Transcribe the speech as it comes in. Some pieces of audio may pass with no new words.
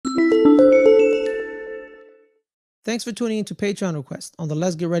Thanks for tuning in to Patreon Request on the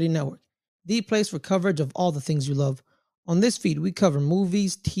Let's Get Ready Network, the place for coverage of all the things you love. On this feed, we cover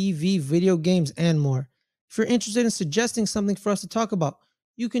movies, TV, video games, and more. If you're interested in suggesting something for us to talk about,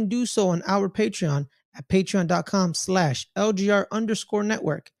 you can do so on our Patreon at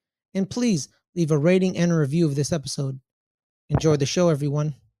patreon.com/LGR_network. And please leave a rating and a review of this episode. Enjoy the show,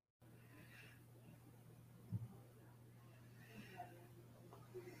 everyone.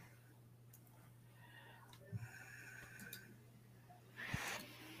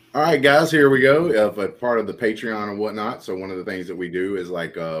 All right, guys, here we go. A part of the Patreon and whatnot. So one of the things that we do is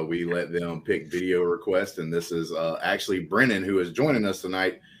we let them pick video requests, and this is actually Brennen who is joining us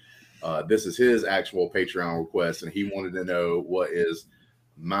tonight. This is his actual Patreon request, and he wanted to know what is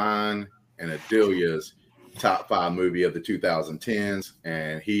mine and Adelia's top 5 movie of the 2010s,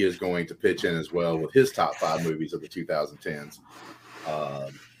 and he is going to pitch in as well with his top 5 movies of the 2010s.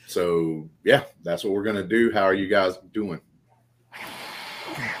 So yeah, that's what we're gonna do. How are you guys doing?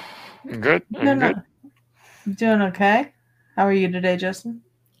 Good. I'm good. Doing okay. How are you today, Justin?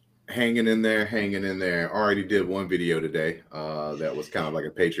 Hanging in there. Already did one video today. That was kind of like a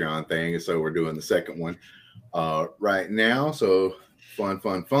Patreon thing, and so we're doing the second one right now. So fun.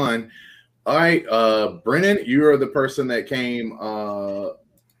 All right, Brennen, you are the person that came up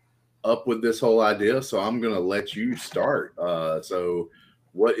with this whole idea, so I'm gonna let you start. So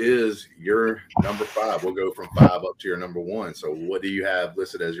what is your number 5? We'll go from 5 up to your number 1. So what do you have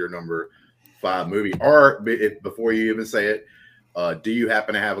listed as your number 5 movie? Or if before you even say it, do you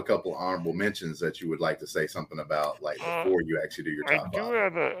happen to have a couple of honorable mentions that you would like to say something about, like before you actually do your top 5? I do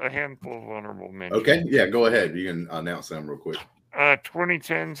have a handful of honorable mentions. Okay, yeah, go ahead. You can announce them real quick.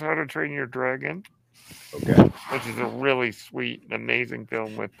 2010's How to Train Your Dragon. Okay. Which is a really sweet, amazing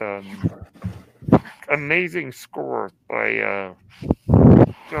film with amazing score by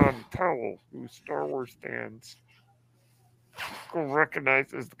John Powell, who Star Wars fans will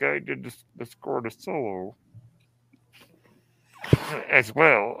recognize as the guy who did the score to Solo as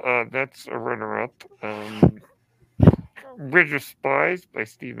well. That's a runner-up. Bridge of Spies by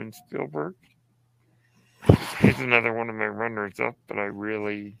Steven Spielberg is another one of my runners-up that I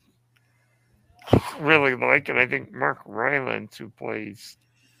really like, and I think Mark Rylance, who plays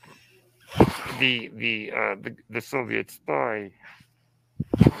the Soviet spy,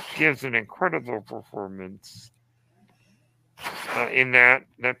 gives an incredible performance in that.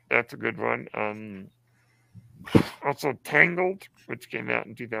 That's a good one. Also Tangled, which came out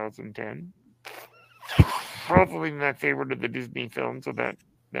in 2010. Probably my favorite of the Disney films of that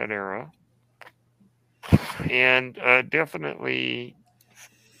era. And definitely,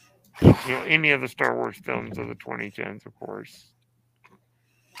 any of the Star Wars films of the 2010s, of course.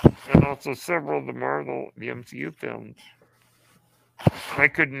 And also several of the MCU films. I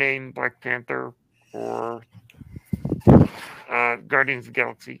could name Black Panther or Guardians of the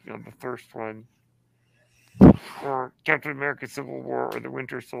Galaxy, the first one, or Captain America Civil War, or The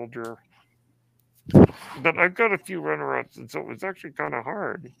Winter Soldier. But I've got a few runner-ups, and so it was actually kind of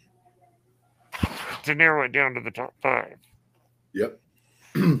hard to narrow it down to the top 5. Yep.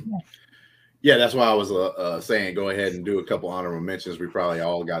 Yeah, that's why I was saying go ahead and do a couple honorable mentions. We probably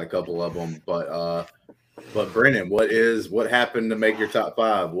all got a couple of them, but Brennen, what happened to make your top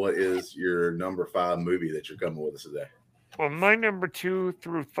 5? What is your number 5 movie that you're coming with us today? Well, my number 2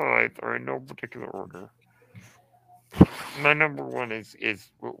 through 5 are in no particular order. My number 1 is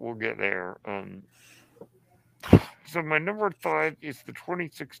we'll get there. So my number 5 is the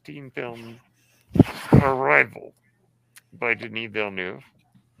 2016 film Arrival by Denis Villeneuve.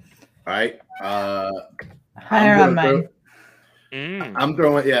 All right. Higher on mine. I'm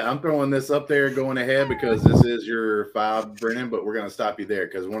throwing this up there going ahead because this is your 5, Brennen, but we're going to stop you there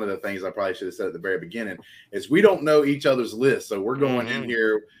because one of the things I probably should have said at the very beginning is we don't know each other's list. So we're going in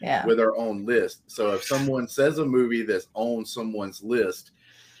here with our own list. So if someone says a movie that's on someone's list,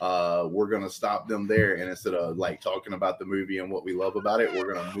 we're going to stop them there. And instead of like talking about the movie and what we love about it,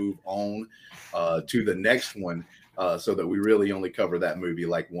 we're going to move on to the next one so that we really only cover that movie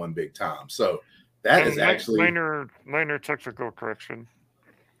like one big time. So that is actually minor technical correction.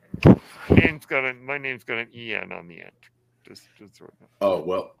 My name's got an EN on the end. Just sort of. Oh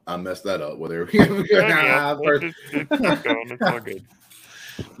well, I messed that up. Well, there we go. It's all good.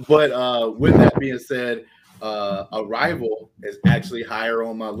 But with that being said, Arrival is actually higher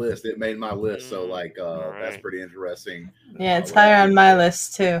on my list. It made my list, so that's pretty interesting. Yeah, it's higher on my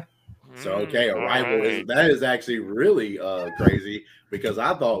list too. So Arrival is actually really crazy because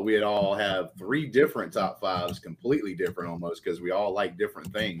I thought we'd all have 3 different top 5s, completely different almost, because we all like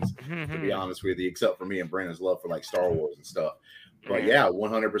different things. To be honest with you, except for me and Brennan's love for like Star Wars and stuff. But yeah,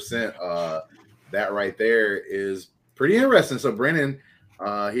 100%. That right there is pretty interesting. So Brennen,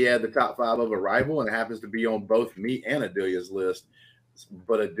 he had the top 5 of Arrival, and it happens to be on both me and Adelia's list.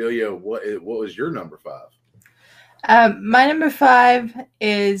 But Adelia, what was your number 5? My number 5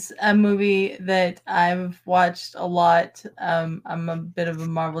 is a movie that I've watched a lot. I'm a bit of a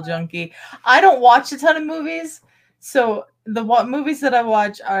Marvel junkie. I don't watch a ton of movies, so the movies that I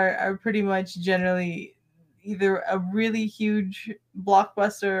watch are pretty much generally either a really huge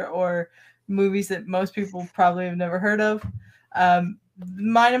blockbuster or movies that most people probably have never heard of.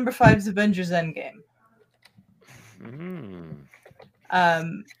 My number 5 is Avengers Endgame.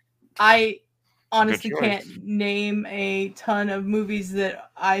 I honestly can't name a ton of movies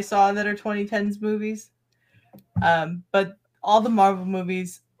that I saw that are 2010s movies. But all the Marvel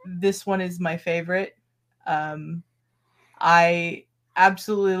movies, this one is my favorite. I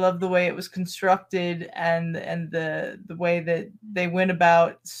absolutely love the way it was constructed and the way that they went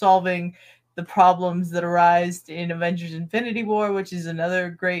about solving the problems that arise in Avengers Infinity War, which is another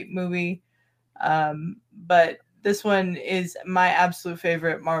great movie. But this one is my absolute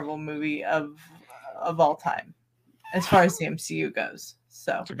favorite Marvel movie of all time, as far as the MCU goes.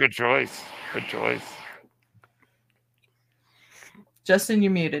 So it's a good choice. Good choice. Justin,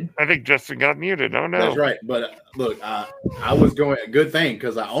 you're muted. I think Justin got muted. Oh no. That's right. But look, I was going a good thing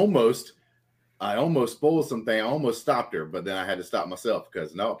because I almost spoiled something. I almost stopped her, but then I had to stop myself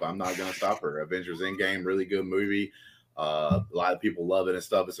because nope, I'm not going to stop her. Avengers Endgame, really good movie. A lot of people love it and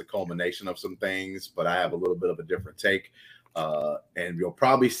stuff. It's a culmination of some things, but I have a little bit of a different take. And you'll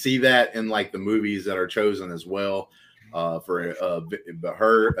probably see that in like the movies that are chosen as well. But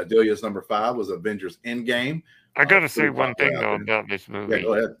Adelia's number 5 was Avengers Endgame. I got to say one thing though about this movie. Yeah,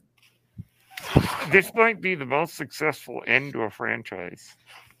 go ahead. This might be the most successful end to a franchise,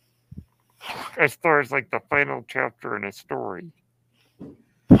 as far as like the final chapter in a story,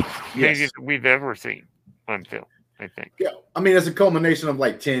 maybe that we've ever seen on film. I think. Yeah, I mean, it's a culmination of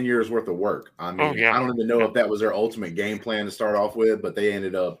like 10 years worth of work. I mean, yeah. I don't even know if that was their ultimate game plan to start off with, but they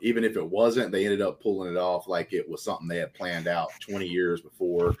ended up, even if it wasn't, they ended up pulling it off like it was something they had planned out 20 years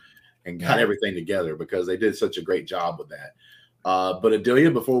before and got everything together because they did such a great job with that. But Adelia,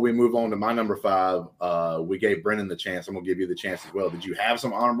 before we move on to my number 5, we gave Brennen the chance. I'm gonna give you the chance as well. Did you have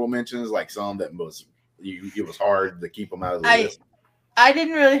some honorable mentions, like some that was it was hard to keep them out of the list? I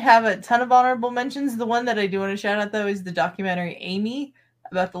didn't really have a ton of honorable mentions. The one that I do want to shout out, though, is the documentary Amy,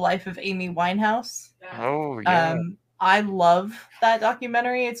 about the life of Amy Winehouse. Oh, yeah. I love that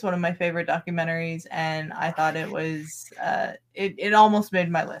documentary. It's one of my favorite documentaries, and I thought it was, it almost made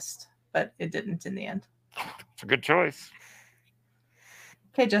my list, but it didn't in the end. It's a good choice.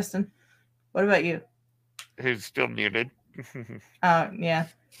 Okay, Justin, what about you? Who's still muted? Yeah.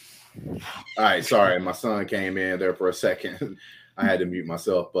 All right, sorry, my son came in there for a second. I had to mute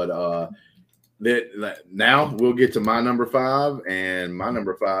myself, but now we'll get to my number 5, and my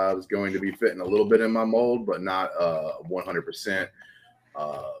number 5 is going to be fitting a little bit in my mold, but not 100%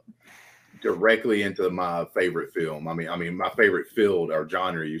 directly into my favorite film. I mean, my favorite field or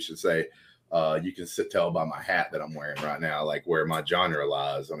genre, you should say. You can tell by my hat that I'm wearing right now, like where my genre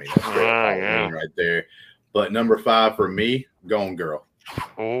lies. I mean, that's right there. But number 5 for me, Gone Girl.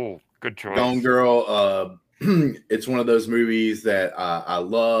 Oh, good choice. Gone Girl. It's one of those movies that I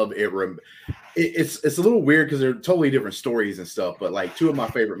love. It's a little weird because they're totally different stories and stuff, but like 2 of my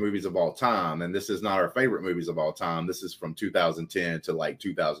favorite movies of all time, and this is not our favorite movies of all time. This is from 2010 to like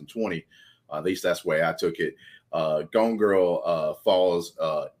 2020. At least that's the way I took it. Gone Girl falls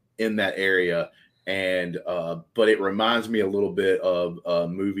in that area, and but it reminds me a little bit of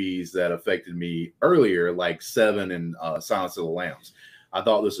movies that affected me earlier, like Seven and Silence of the Lambs. I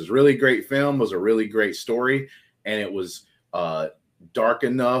thought this was a really great film, was a really great story, and it was dark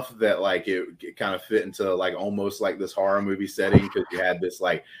enough that like it kind of fit into like almost like this horror movie setting because you had this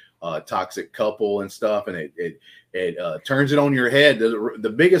like toxic couple and stuff, and it turns it on your head.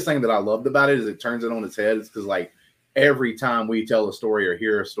 The biggest thing that I loved about it is it turns it on its head. It's because like every time we tell a story or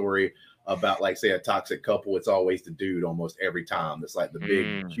hear a story about like say a toxic couple, it's always the dude almost every time. It's like the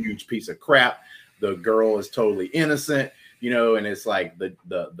big huge piece of crap. The girl is totally innocent. You know, and it's like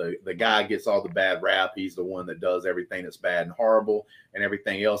the guy gets all the bad rap. He's the one that does everything that's bad and horrible and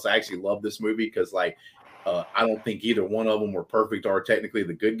everything else. I actually love this movie because like I don't think either one of them were perfect or technically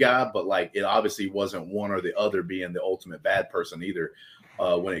the good guy, but like it obviously wasn't one or the other being the ultimate bad person either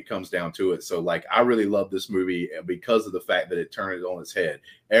when it comes down to it. So like I really love this movie because of the fact that it turned it on its head.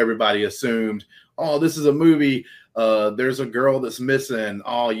 Everybody assumed, oh, this is a movie. There's a girl that's missing.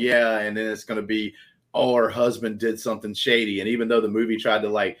 Oh yeah, and then it's going to be, oh, her husband did something shady. And even though the movie tried to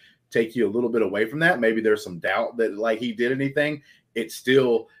like take you a little bit away from that, maybe there's some doubt that like he did anything, it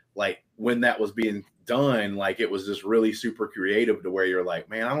still like when that was being done, like it was just really super creative to where you're like,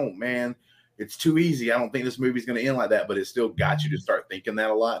 man, it's too easy. I don't think this movie's going to end like that, but it still got you to start thinking that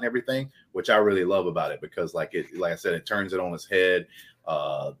a lot and everything, which I really love about it, because like I said, it turns it on its head.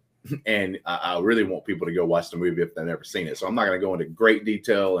 And I really want people to go watch the movie if they've never seen it. So I'm not going to go into great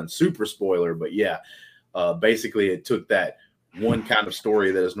detail and super spoiler, but yeah, basically it took that one kind of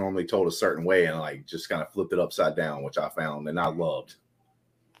story that is normally told a certain way and like just kind of flipped it upside down, which I found and I loved.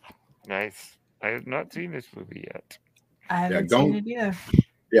 Nice. I have not seen this movie yet. I haven't seen it either.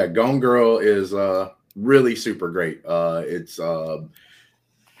 Yeah, Gone Girl is really super great. It's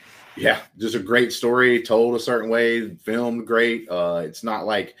just a great story told a certain way, filmed great. It's not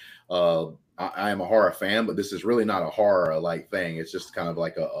like I am a horror fan, but this is really not a horror like thing. It's just kind of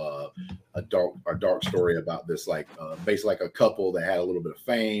like a dark story about this like basically like a couple that had a little bit of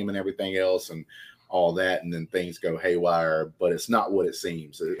fame and everything else and all that, and then things go haywire. But it's not what it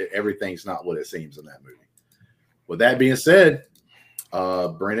seems. Everything's not what it seems in that movie. With that being said,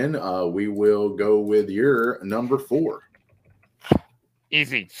 Brennan, we will go with your number 4.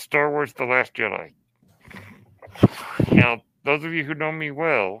 Easy. Star Wars: The Last Jedi. Now, those of you who know me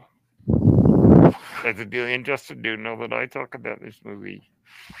well, as Adelia and Justin do, know that I talk about this movie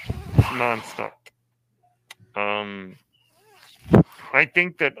nonstop. I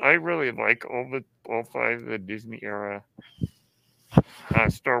think that I really like all 5 of the Disney era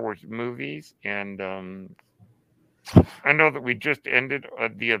Star Wars movies, and I know that we just ended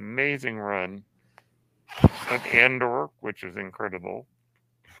the amazing run of Andor, which is incredible.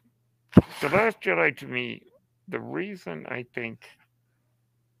 The Last Jedi, to me, the reason I think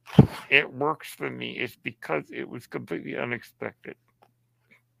it works for me is because it was completely unexpected.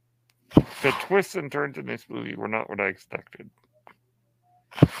 The twists and turns in this movie were not what I expected.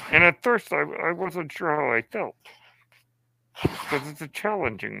 And at first, I wasn't sure how I felt, because it's a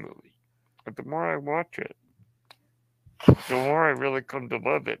challenging movie. But the more I watch it, the more I really come to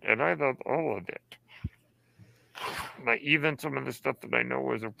love it, and I love all of it. Like, even some of the stuff that I know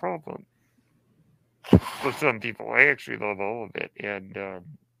was a problem for some people, I actually love all of it. And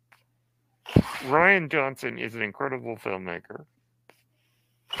Rian Johnson is an incredible filmmaker.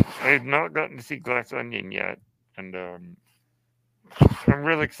 I have not gotten to see Glass Onion yet, and I'm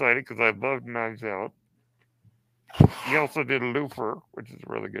really excited because I loved Knives Out. He also did Looper, which is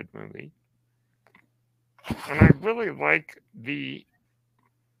a really good movie. And I really like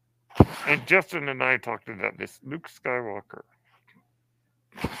and Justin and I talked about this, Luke Skywalker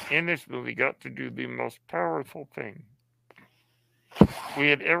in this movie got to do the most powerful thing we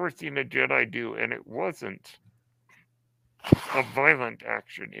had ever seen a Jedi do, and it wasn't a violent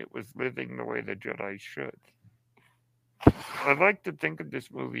action. It was living the way the Jedi should. I like to think of this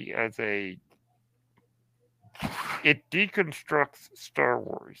movie as it deconstructs Star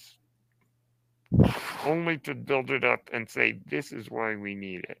Wars only to build it up and say, this is why we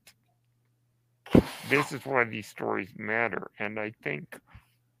need it. This is why these stories matter. And I think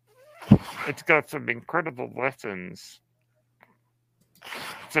it's got some incredible lessons,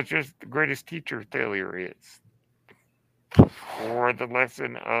 such as the greatest teacher failure is, or the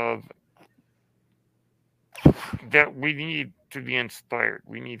lesson of that we need to be inspired.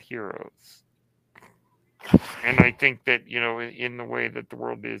 We need heroes. And I think that, in the way that the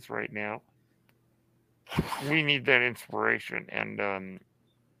world is right now, we need that inspiration. And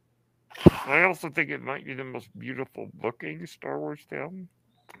I also think it might be the most beautiful looking Star Wars film.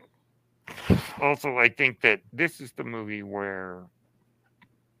 Also, I think that this is the movie where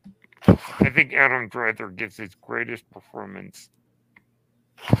I think Adam Driver gives his greatest performance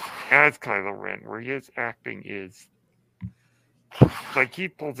as Kylo Ren, where his acting is like he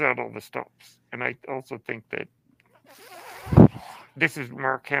pulls out all the stops. And I also think that this is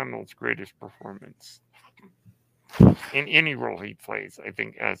Mark Hamill's greatest performance in any role he plays, I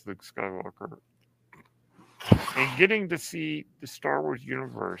think, as Luke Skywalker. And getting to see the Star Wars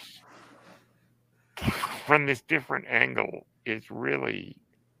universe from this different angle is really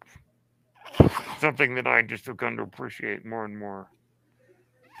something that I just have come to appreciate more and more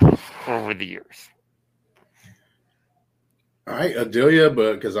over the years. All right, Adelia,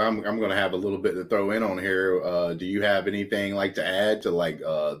 but because I'm going to have a little bit to throw in on here. Do you have anything like to add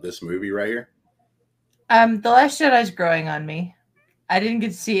to this movie right here? The Last Jedi is growing on me. I didn't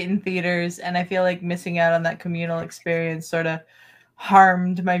get to see it in theaters, and I feel like missing out on that communal experience sort of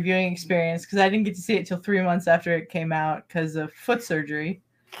harmed my viewing experience because I didn't get to see it till 3 months after it came out because of foot surgery.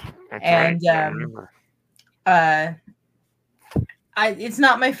 That's right. It's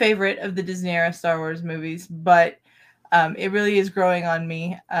not my favorite of the Disney era Star Wars movies, but it really is growing on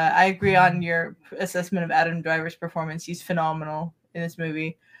me. I agree on your assessment of Adam Driver's performance. He's phenomenal in this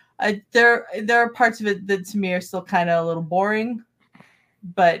movie. There are parts of it that to me are still kind of a little boring,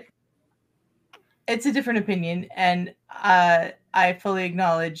 but it's a different opinion, and I fully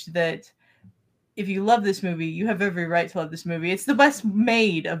acknowledge that if you love this movie, you have every right to love this movie. It's the best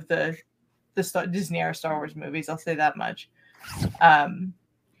made of the Disney era Star Wars movies. I'll say that much.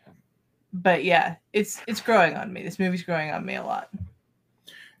 But yeah, it's growing on me. This movie's growing on me a lot.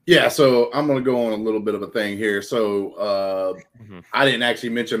 Yeah, so I'm gonna go on a little bit of a thing here. So I didn't actually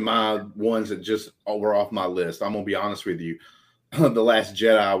mention my ones that just were off my list. I'm gonna be honest with you. The Last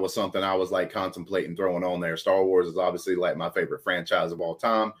Jedi was something I was like contemplating throwing on there. Star Wars is obviously like my favorite franchise of all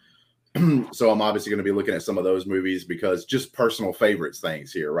time. So I'm obviously going to be looking at some of those movies because just personal favorites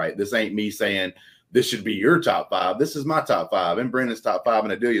things here, right? This ain't me saying this should be your top 5. This is my top 5 and Brennan's top 5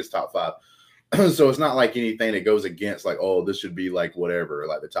 and Adelia's top 5. So it's not like anything that goes against like, oh, this should be like whatever,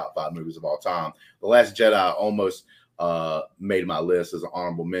 like the top 5 movies of all time. The Last Jedi almost made my list as an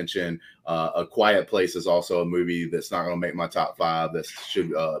honorable mention. A Quiet Place is also a movie that's not going to make my top 5. That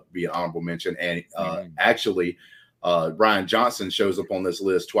should be an honorable mention. And actually, Rian Johnson shows up on this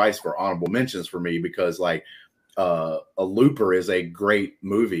list twice for honorable mentions for me because like A Looper is a great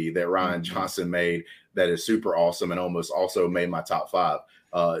movie that Rian Johnson made that is super awesome and almost also made my top 5.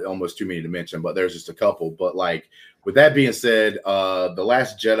 Almost too many to mention, but there's just a couple. But like with that being said, The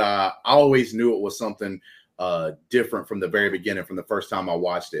Last Jedi, I always knew it was something different from the very beginning, from the first time I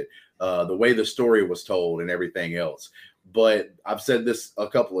watched it, the way the story was told and everything else. But I've said this a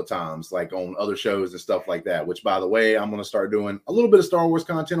couple of times, like on other shows and stuff like that, which by the way, I'm going to start doing a little bit of Star Wars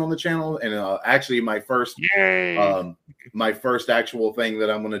content on the channel. And actually my first actual thing that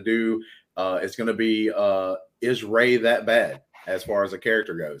I'm going to do is going to be, is Rey that bad? As far as a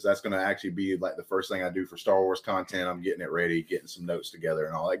character goes, that's going to actually be like the first thing I do for Star Wars content. I'm getting it ready, getting some notes together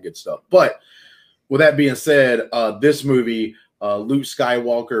and all that good stuff. But with that being said, this movie, Luke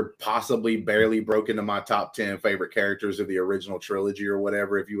Skywalker possibly barely broke into my top 10 favorite characters of the original trilogy or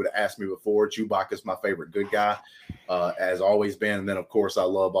whatever. If you would have asked me before, Chewbacca's my favorite good guy, has always been. And then, of course, I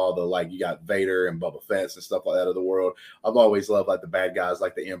love all the, like, you got Vader and Boba Fett and stuff like that of the world. I've always loved, like, the bad guys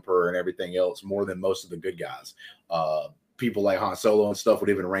like the Emperor and everything else more than most of the good guys. People like Han Solo and stuff would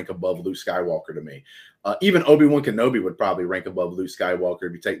even rank above Luke Skywalker to me. Even Obi-Wan Kenobi would probably rank above Luke Skywalker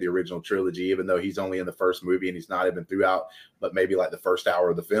if you take the original trilogy, even though he's only in the first movie and he's not even throughout, but maybe like the first hour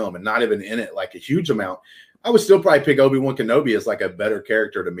of the film and not even in it like a huge amount. I would still probably pick Obi-Wan Kenobi as like a better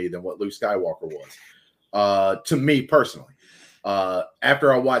character to me than what Luke Skywalker was, to me personally.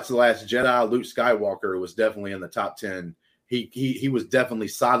 After I watched The Last Jedi, Luke Skywalker was definitely in the top 10. He was definitely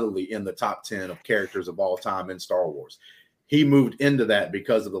solidly in the top 10 of characters of all time in Star Wars. He moved into that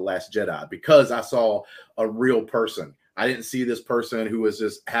because of The Last Jedi, because I saw a real person. I didn't see this person who was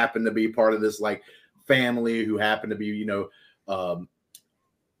just happened to be part of this like family who happened to be,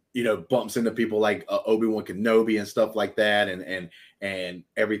 bumps into people like Obi-Wan Kenobi and stuff like that and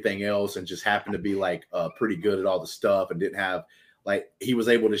everything else, and just happened to be like pretty good at all the stuff and didn't have like, he was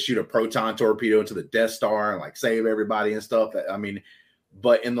able to shoot a proton torpedo into the Death Star and like save everybody and stuff. I mean,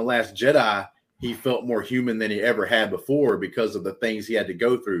 but in The Last Jedi, he felt more human than he ever had before because of the things he had to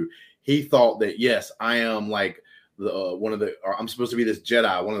go through. He thought that, yes, I am like I'm supposed to be this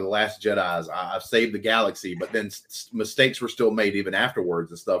Jedi, one of the last Jedis. I've saved the galaxy, but then mistakes were still made even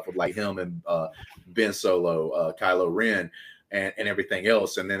afterwards and stuff with like him and Ben Solo, Kylo Ren and everything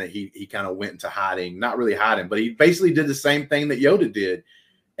else. And then he kind of went into hiding, not really hiding, but he basically did the same thing that Yoda did.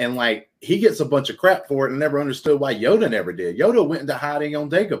 And like, he gets a bunch of crap for it and never understood why Yoda never did. Yoda went into hiding on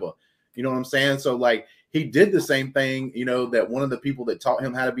Dagobah. You know what I'm saying? So like, he did the same thing, that one of the people that taught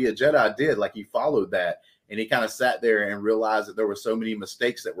him how to be a Jedi did. Like, he followed that and he kind of sat there and realized that there were so many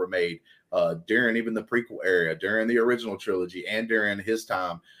mistakes that were made during even the prequel era, during the original trilogy, and during his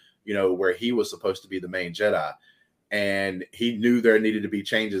time, where he was supposed to be the main Jedi. And he knew there needed to be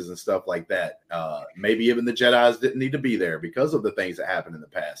changes and stuff like that. Maybe even the Jedis didn't need to be there because of the things that happened in the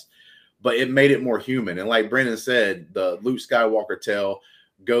past, but it made it more human. And like Brennen said, the Luke Skywalker tale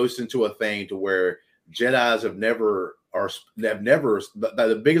goes into a thing to where Jedis have never,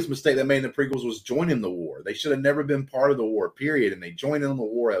 the biggest mistake they made in the prequels was joining the war. They should have never been part of the war, period. And they joined in the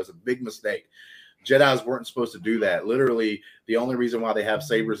war. That was a big mistake. Jedis weren't supposed to do that. Literally, the only reason why they have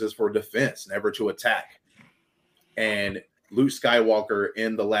sabers is for defense, never to attack. And Luke Skywalker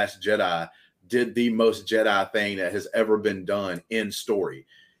in The Last Jedi did the most Jedi thing that has ever been done in story.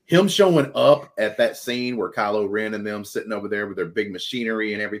 Him showing up at that scene where Kylo Ren and them sitting over there with their big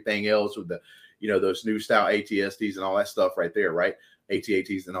machinery and everything else with the, those new style AT-STs and all that stuff right there, right?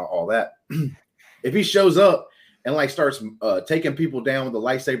 AT-ATs and all that. If he shows up and like starts taking people down with the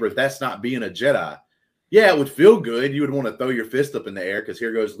lightsaber, that's not being a Jedi. Yeah, it would feel good. You would want to throw your fist up in the air because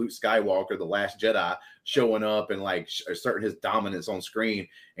here goes Luke Skywalker, the last Jedi, showing up and like asserting his dominance on screen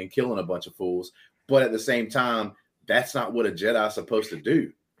and killing a bunch of fools. But at the same time, that's not what a Jedi is supposed to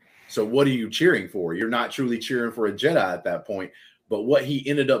do. So what are you cheering for? You're not truly cheering for a Jedi at that point. But what he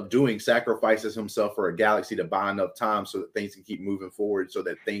ended up doing, sacrifices himself for a galaxy to buy enough time so that things can keep moving forward, so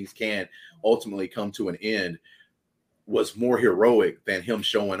that things can ultimately come to an end, was more heroic than him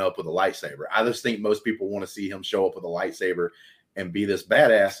showing up with a lightsaber. I just think most people want to see him show up with a lightsaber and be this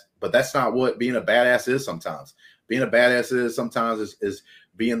badass, but that's not what being a badass is sometimes. Being a badass is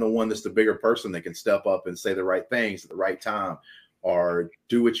being the one that's the bigger person that can step up and say the right things at the right time or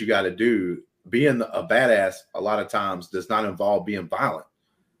do what you got to do. Being a badass a lot of times does not involve being violent.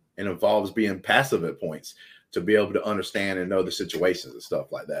 It involves being passive at points to be able to understand and know the situations and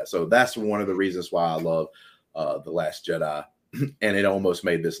stuff like that. So that's one of the reasons why I love The Last Jedi, and it almost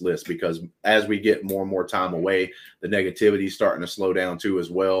made this list, because as we get more and more time away, the negativity is starting to slow down too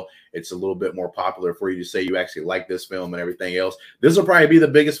as well. It's a little bit more popular for you to say you actually like this film and everything else. This will probably be the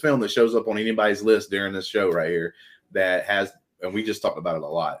biggest film that shows up on anybody's list during this show right here that has, and we just talked about it a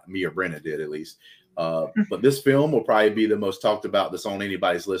lot. Me or Brennen did at least. But this film will probably be the most talked about that's on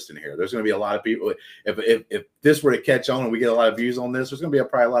anybody's list in here. There's going to be a lot of people. If this were to catch on and we get a lot of views on this, there's going to be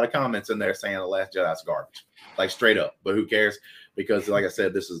probably a lot of comments in there saying The Last Jedi's garbage, like straight up. But who cares? Because like I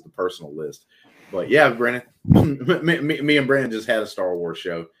said, this is the personal list. But yeah, Brennen, me and Brennen just had a Star Wars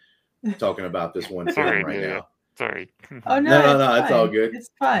show talking about this one film right now. Sorry. Oh no, it's all good.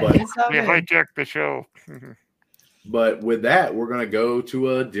 It's fine. But, it's all good. Hijacked the show. But with that, we're going to go to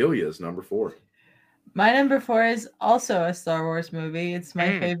Adelia's number 4. My number 4 is also a Star Wars movie. It's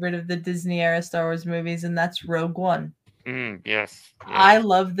my favorite of the Disney era Star Wars movies, and that's Rogue One. Yes. I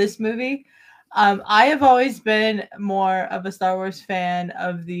love this movie. I have always been more of a Star Wars fan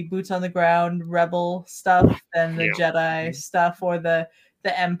of the boots on the ground rebel stuff than the Jedi stuff or the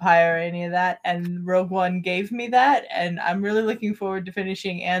Empire or any of that. And Rogue One gave me that, and I'm really looking forward to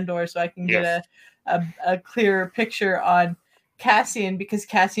finishing Andor so I can get a clearer picture on Cassian, because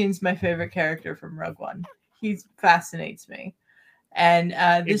Cassian's my favorite character from Rogue One. He fascinates me. And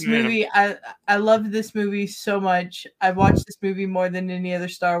this movie, I love this movie so much. I've watched this movie more than any other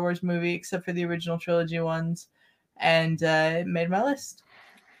Star Wars movie except for the original trilogy ones, and it made my list.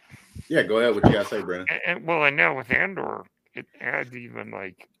 Yeah, go ahead. What you got to say, Brennen? And now with Andor, it adds even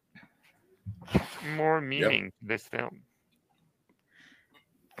like more meaning to this film.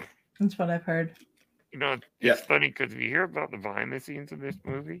 That's what I've heard. It's funny because we hear about the behind the scenes of this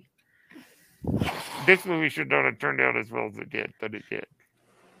movie. This movie should not have turned out as well as it did, but it did.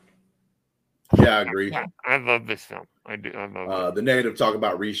 Yeah, I agree. I love this film. I do. I love it. The negative talk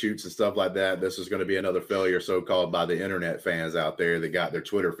about reshoots and stuff like that. This is going to be another failure, so-called, by the internet fans out there that got their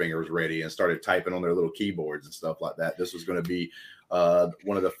Twitter fingers ready and started typing on their little keyboards and stuff like that. This was going to be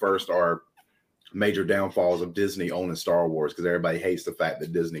one of the first or major downfalls of Disney owning Star Wars, because everybody hates the fact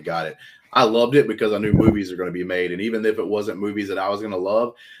that Disney got it. I loved it because I knew movies are going to be made, and even if it wasn't movies that I was going to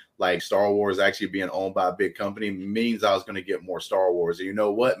love, like Star Wars actually being owned by a big company means I was going to get more Star Wars. And you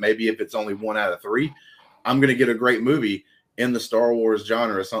know what? Maybe if it's only 1 out of 3, I'm going to get a great movie in the Star Wars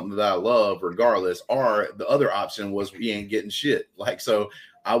genre, something that I love regardless. Or the other option was we ain't getting shit. Like, so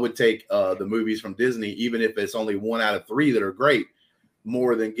I would take the movies from Disney, even if it's only 1 out of 3 that are great,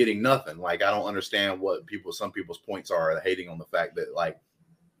 more than getting nothing. Like, I don't understand what some people's points are hating on the fact that like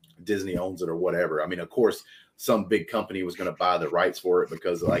Disney owns it or whatever. I mean, of course, some big company was going to buy the rights for it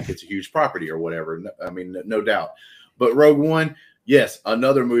because like it's a huge property or whatever. I mean, no doubt. But Rogue One, yes,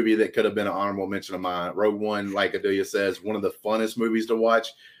 another movie that could have been an honorable mention of mine. Rogue One, like Adelia says, one of the funnest movies to watch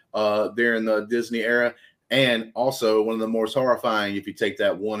during the Disney era, and also one of the most horrifying if you take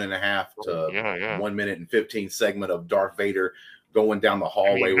that 1.5 to 1 minute and 15 segment of Darth Vader going down the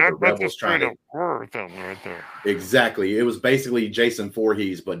hallway with the rebels trying to horror film right there. Exactly. It was basically Jason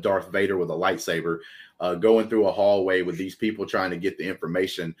Voorhees, but Darth Vader with a lightsaber, going through a hallway with these people trying to get the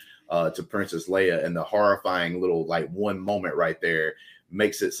information to Princess Leia, and the horrifying little like one moment right there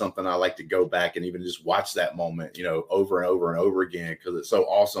makes it something I like to go back and even just watch that moment, over and over and over again, because it's so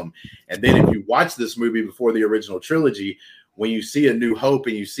awesome. And then if you watch this movie before the original trilogy, when you see A New Hope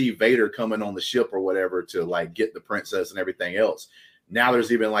and you see Vader coming on the ship or whatever to like get the princess and everything else, now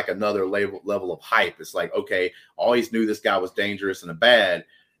there's even like another level of hype. It's like, okay, I always knew this guy was dangerous and bad,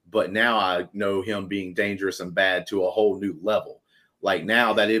 but now I know him being dangerous and bad to a whole new level. Like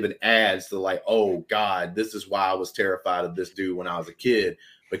now that even adds to like, oh God, this is why I was terrified of this dude when I was a kid,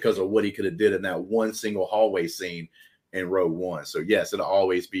 because of what he could have did in that one single hallway scene in Rogue One. So yes, it'll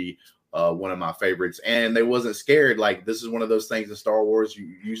always be one of my favorites, and they wasn't scared. Like, this is one of those things in Star Wars,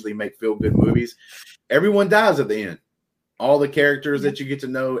 you usually make feel good movies. Everyone dies at the end. All the characters that you get to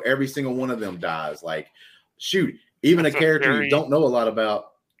know, every single one of them dies. Like, shoot, even a character you don't know a lot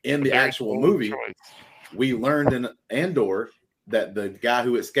about in the actual movie. We learned in Andor that the guy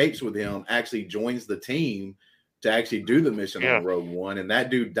who escapes with him actually joins the team to actually do the mission on Rogue One, and that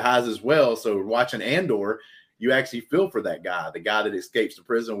dude dies as well. So watching Andor, you actually feel for that guy, the guy that escapes the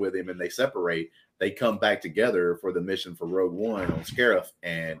prison with him, and they separate. They come back together for the mission for Rogue One on Scarif,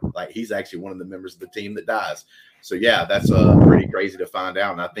 and like, he's actually one of the members of the team that dies. So yeah, that's pretty crazy to find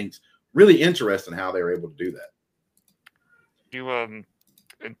out, and I think it's really interesting how they were able to do that.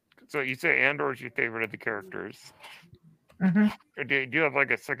 So you say Andor is your favorite of the characters. Do you have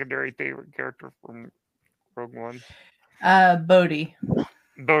like a secondary favorite character from Rogue One? Bodhi.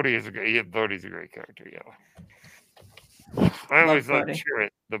 Bodhi's a great character. Yeah, I always like Chirrut,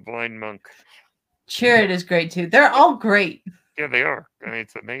 the blind monk. Chirrut is great too. They're all great. Yeah, they are. I mean,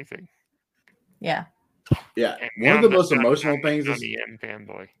 it's amazing. Yeah. Yeah. One of the most emotional things is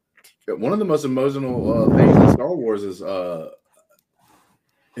fanboy. One of the most emotional things in Star Wars is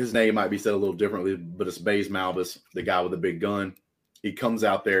his name might be said a little differently, but it's Baze Malbus, the guy with the big gun. He comes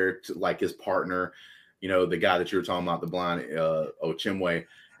out there to, like, his partner, you know, the guy that you were talking about, the blind Chimway,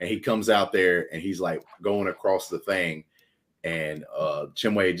 and he comes out there and he's like going across the thing, and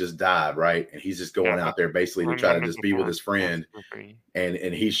Chimway just died, right? And he's just going out there basically to try to just be with his friend,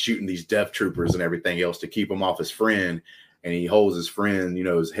 and he's shooting these death troopers and everything else to keep him off his friend, and he holds his friend, you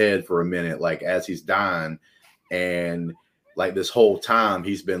know, his head for a minute, like, as he's dying, and like, this whole time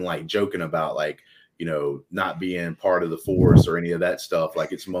he's been like joking about, like, you know, not being part of the Force or any of that stuff,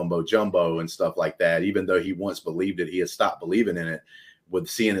 like it's mumbo jumbo and stuff like that. Even though he once believed it, he had stopped believing in it. With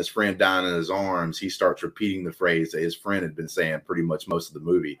seeing his friend dying in his arms, he starts repeating the phrase that his friend had been saying pretty much most of the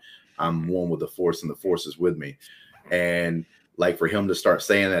movie: "I'm one with the Force, and the Force is with me." And like, for him to start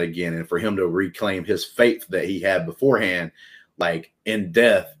saying that again, and for him to reclaim his faith that he had beforehand, like in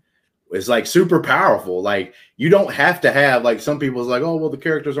death, it's like super powerful. Like, you don't have to have, like, some people's like, oh, well, the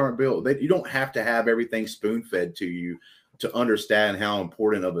characters aren't built. You don't have to have everything spoon fed to you to understand how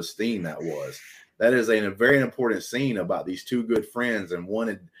important of a scene that was. That is a very important scene about these two good friends, and one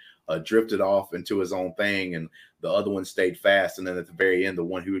had drifted off into his own thing, and the other one stayed fast. And then at the very end, the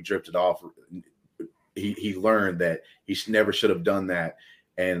one who had drifted off, he learned that he never should have done that.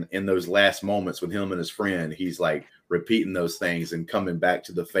 And in those last moments with him and his friend, he's like repeating those things and coming back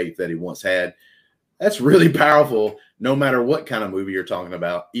to the faith that he once had. That's really powerful, no matter what kind of movie you're talking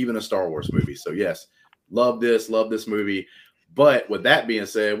about, even a Star Wars movie. So yes, love this movie. But with that being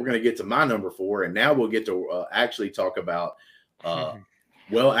said, we're going to get to my number 4, and now we'll get to actually talk about,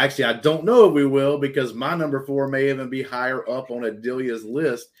 well, actually, I don't know if we will, because my number 4 may even be higher up on Adelia's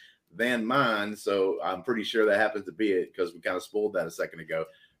list than mine. So I'm pretty sure that happens to be it, because we kind of spoiled that a second ago,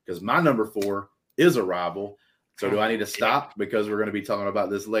 because my number 4 is Arrival. So do I need to stop, because we're going to be talking about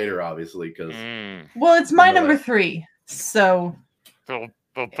this later, obviously? Because well, it's my number 3, so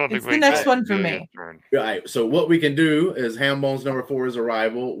it's the next one for me. All right. So what we can do is Hambone's number 4 is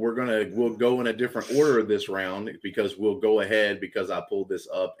Arrival. We'll go in a different order this round, because we'll go ahead, because I pulled this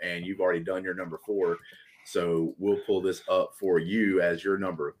up and you've already done your number 4. So we'll pull this up for you as your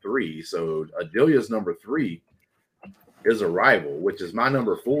number 3. So Adelia's number 3 is Arrival, which is my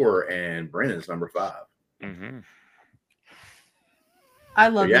number 4, and Brennan's number 5. I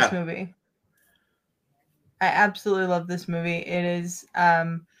love this movie. I absolutely love this movie. It is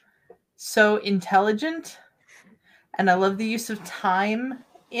so intelligent, and I love the use of time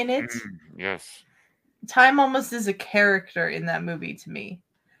in it. Yes. Time almost is a character in that movie to me,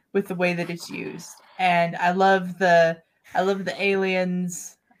 with the way that it's used. And I love the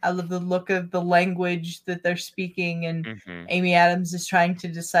aliens. I love the look of the language that they're speaking, and Amy Adams is trying to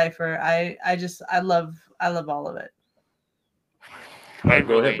decipher. I love all of it.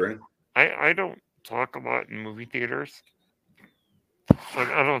 Go ahead, Brennen. I don't talk a lot in movie theaters. Like,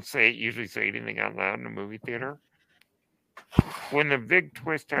 I don't usually say anything out loud in a movie theater. When the big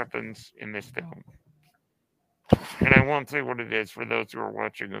twist happens in this film, and I won't say what it is for those who are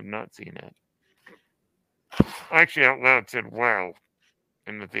watching who have not seen it, I actually out loud said, "Wow,"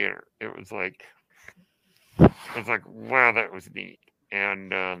 in the theater. It was like, wow, that was neat.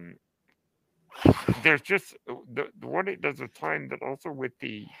 And there's just what it does with time, but also with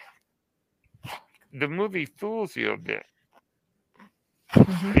the movie fools you a bit.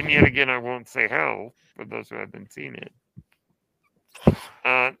 And yet again, I won't say how for those who haven't seen it.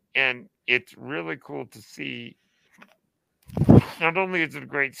 And it's really cool to see. Not only is it a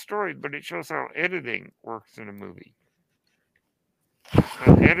great story, but it shows how editing works in a movie.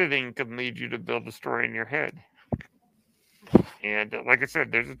 editing can lead you to build a story in your head. And like I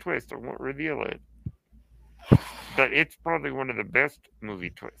said, there's a twist. I won't reveal it. But it's probably one of the best movie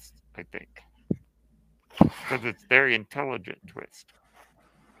twists, I think. Because it's very intelligent twist.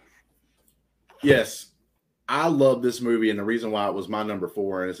 Yes, I love this movie, and the reason why it was my number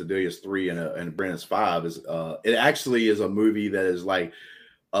 4 and it's Adelia's 3 and Brennan's 5 is it actually is a movie that is like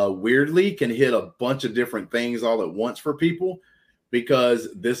weirdly can hit a bunch of different things all at once for people, because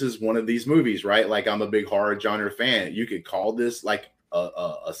this is one of these movies, right? Like, I'm a big horror genre fan. You could call this like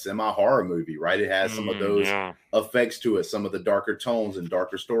a semi-horror movie, right? It has some of those effects to it, some of the darker tones and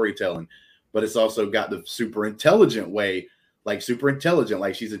darker storytelling, but it's also got the super intelligent way, like super intelligent,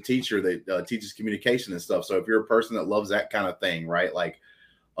 like she's a teacher that teaches communication and stuff. So if you're a person that loves that kind of thing, right? Like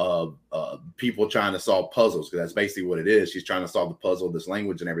people trying to solve puzzles, because that's basically what it is. She's trying to solve the puzzle of this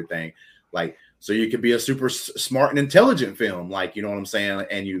language and everything. Like, so you could be a super smart and intelligent film, like, you know what I'm saying,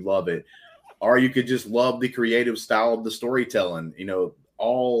 and you love it. Or you could just love the creative style of the storytelling, you know,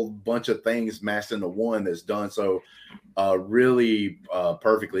 all bunch of things mashed into one that's done so really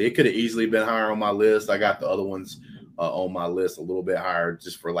perfectly. It could have easily been higher on my list. I got the other ones on my list a little bit higher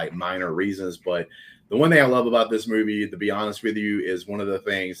just for like minor reasons. But the one thing I love about this movie, to be honest with you, is one of the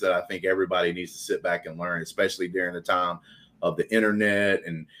things that I think everybody needs to sit back and learn, especially during the time of the internet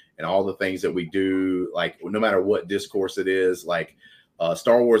and all the things that we do, like no matter what discourse it is. Like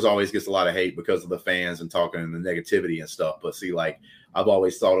Star Wars always gets a lot of hate because of the fans and talking and the negativity and stuff. But see, like, I've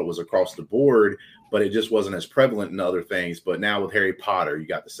always thought it was across the board, but it just wasn't as prevalent in other things. But now with Harry Potter, you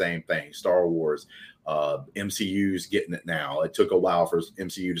got the same thing. Star Wars, MCU's getting it now. It took a while for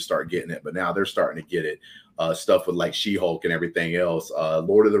MCU to start getting it, but now they're starting to get it. Stuff with like She-Hulk and everything else.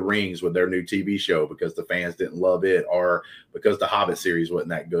 Lord of the Rings with their new TV show, because the fans didn't love it, or because the Hobbit series wasn't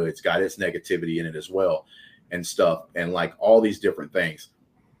that good. It's got its negativity in it as well and stuff. And like all these different things.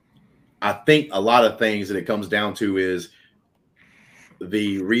 I think a lot of things that it comes down to is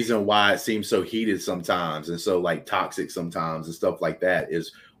the reason why it seems so heated sometimes and so like toxic sometimes and stuff like that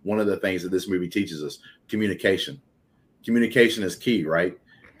is one of the things that this movie teaches us. Communication is key, right?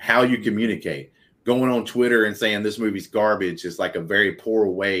 How you communicate. Going on Twitter and saying this movie's garbage is like a very poor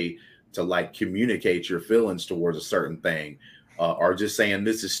way to like communicate your feelings towards a certain thing, or just saying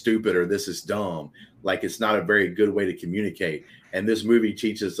this is stupid or this is dumb. Like, it's not a very good way to communicate. And this movie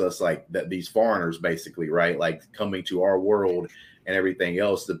teaches us like that these foreigners basically, right, like coming to our world and everything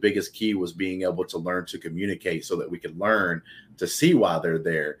else, the biggest key was being able to learn to communicate so that we could learn to see why they're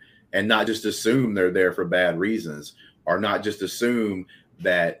there and not just assume they're there for bad reasons, or not just assume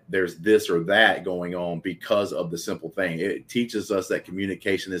that there's this or that going on because of the simple thing. It teaches us that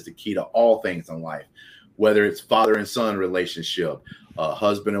communication is the key to all things in life, whether it's father and son relationship,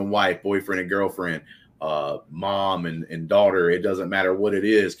 husband and wife, boyfriend and girlfriend, mom and daughter. It doesn't matter what it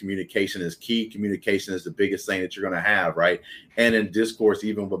is. Communication is key. Communication is the biggest thing that you're going to have, right? And in discourse,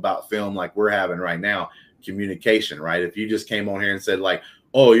 even about film like we're having right now, communication, right? If you just came on here and said like,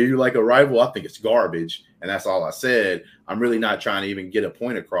 oh, you like Arrival, I think it's garbage, and that's all I said, I'm really not trying to even get a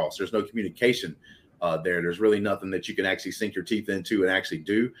point across. There's no communication there. There's really nothing that you can actually sink your teeth into and actually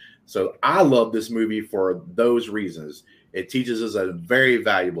do. So I love this movie for those reasons. It teaches us a very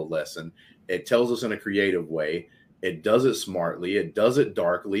valuable lesson. It tells us in a creative way. It does it smartly. It does it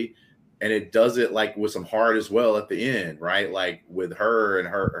darkly. And it does it like with some heart as well at the end, right? Like with her and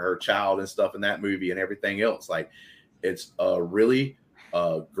her child and stuff in that movie and everything else. Like, it's a really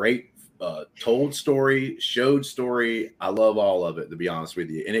great told story, showed story. I love all of it, to be honest with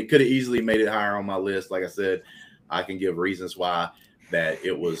you. And it could have easily made it higher on my list. Like I said, I can give reasons why that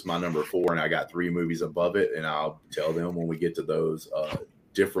it was my number 4, and I got 3 movies above it, and I'll tell them when we get to those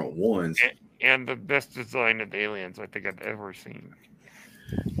different ones. And the best design of aliens I think I've ever seen.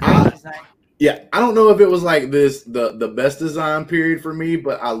 Yeah, I don't know if it was like this the best design period for me,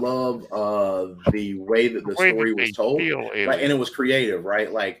 but I love the way that the story was told, right? And it was creative,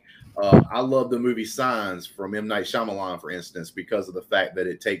 right? Like I love the movie Signs from M. Night Shyamalan, for instance, because of the fact that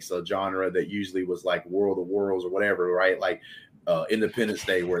it takes a genre that usually was like World of Worlds or whatever, right? Like Independence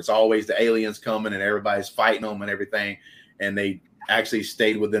Day, where it's always the aliens coming and everybody's fighting them and everything, and they actually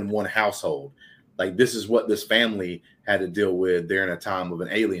stayed within one household. Like, this is what this family had to deal with during a time of an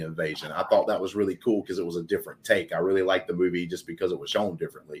alien invasion. I thought that was really cool because it was a different take. I really liked the movie just because it was shown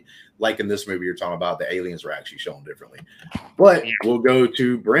differently. Like in this movie you're talking about, the aliens were actually shown differently. But we'll go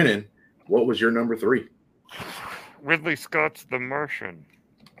to Brennen. What was your number 3? Ridley Scott's The Martian.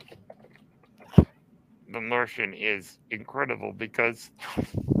 The Martian is incredible because,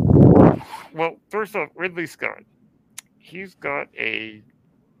 well, first off, Ridley Scott, he's got an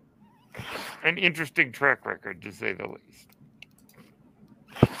interesting track record, to say the least.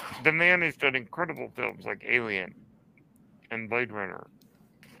 The man has done incredible films like Alien and Blade Runner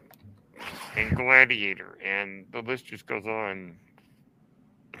and Gladiator, and the list just goes on.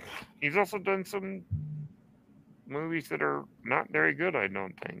 He's also done some movies that are not very good, I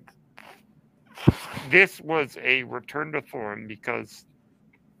don't think. This was a return to form because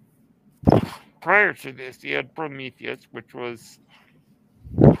prior to this, he had Prometheus, which was,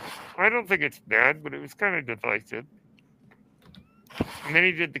 I don't think it's bad, but it was kind of divisive. And then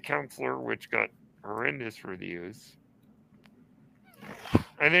he did The Counselor, which got horrendous reviews.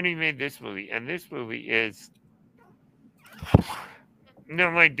 And then he made this movie, and this movie is. No,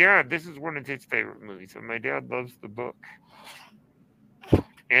 my dad, this is one of his favorite movies, and my dad loves the book.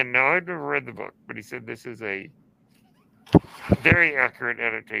 And now I've never read the book, but he said this is a very accurate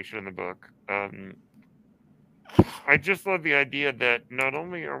adaptation of the book. I just love the idea that not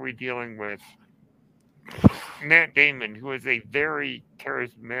only are we dealing with Matt Damon, who is a very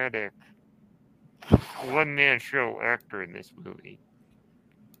charismatic one-man show actor in this movie,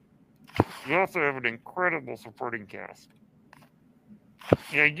 we also have an incredible supporting cast.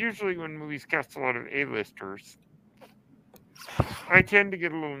 Usually when movies cast a lot of A-listers, I tend to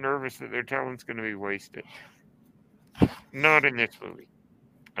get a little nervous that their talent's going to be wasted. Not in this movie.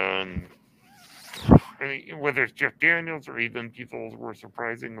 Whether it's Jeff Daniels or even people who are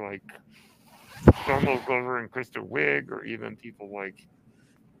surprising like Donald Glover and Krista Wiig, or even people like,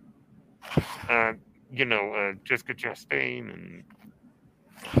 Jessica Chastain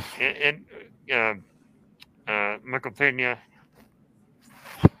and Michael Pena.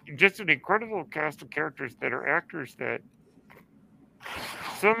 Just an incredible cast of characters that are actors that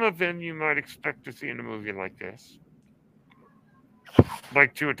some of them you might expect to see in a movie like this,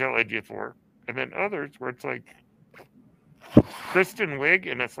 like Chiwetel Ejiofor, and then others where it's like Kristen Wiig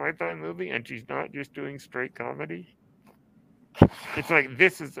in a sci-fi movie, and she's not just doing straight comedy. It's like,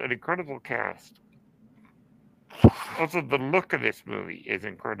 this is an incredible cast. Also, the look of this movie is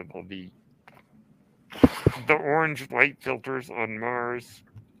incredible. The orange light filters on Mars.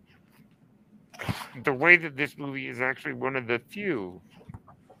 The way that this movie is actually one of the few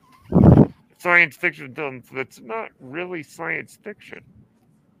science fiction films that's not really science fiction.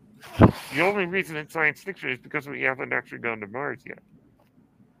 The only reason it's science fiction is because we haven't actually gone to Mars yet.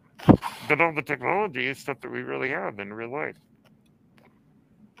 But all the technology is stuff that we really have in real life.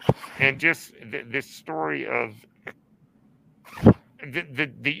 And just this story of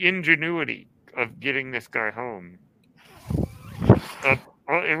the ingenuity of getting this guy home, of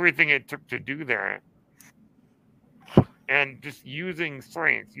everything it took to do that, and just using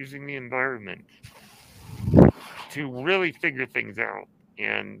science, using the environment to really figure things out.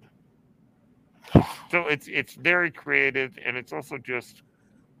 And so it's very creative, and it's also just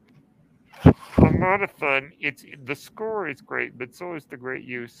a lot of fun. The score is great, but so is the great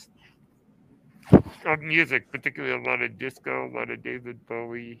use of music, particularly a lot of disco, a lot of David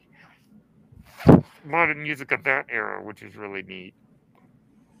Bowie, a lot of music of that era, which is really neat.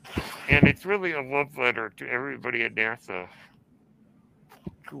 And it's really a love letter to everybody at NASA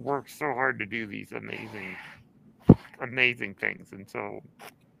who works so hard to do these amazing, amazing things. And so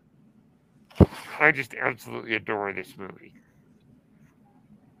I just absolutely adore this movie.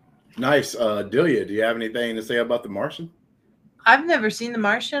 Nice. Adelia, do you have anything to say about The Martian? I've never seen The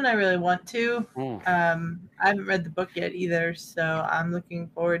Martian. I really want to. Ooh. I haven't read the book yet either, so I'm looking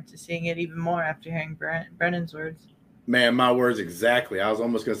forward to seeing it even more after hearing Brennan's words. Man, my words exactly. I was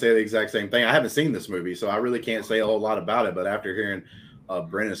almost going to say the exact same thing. I haven't seen this movie, so I really can't say a whole lot about it. But after hearing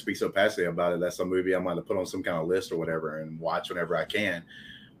Brennen speak so passionately about it, that's a movie I'm going to put on some kind of list or whatever and watch whenever I can.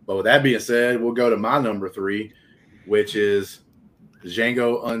 But with that being said, we'll go to my number 3, which is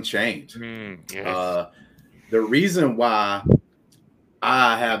Django Unchained. Yes. The reason why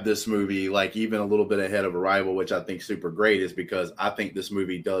I have this movie like even a little bit ahead of Arrival, which I think is super great, is because I think this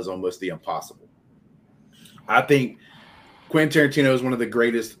movie does almost the impossible. I think Quentin Tarantino is one of the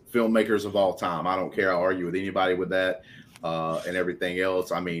greatest filmmakers of all time. I don't care. I'll argue with anybody with that and everything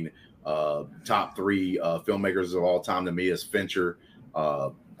else. I mean, top 3 filmmakers of all time to me is Fincher,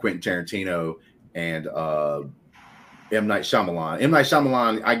 Quentin Tarantino, and M. Night Shyamalan. M. Night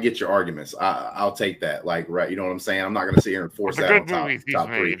Shyamalan, I get your arguments. I'll take that. Like, right, you know what I'm saying? I'm not going to sit here and force that on top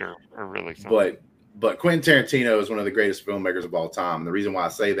 3. Are really something. But Quentin Tarantino is one of the greatest filmmakers of all time. And the reason why I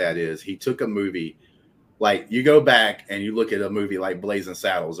say that is he took a movie, like you go back and you look at a movie like Blazing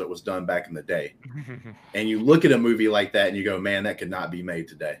Saddles that was done back in the day. And you look at a movie like that and you go, man, that could not be made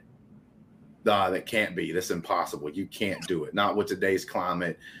today. That can't be. That's impossible. You can't do it. Not with today's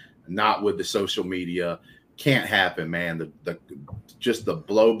climate, not with the social media. Can't happen, man. Just the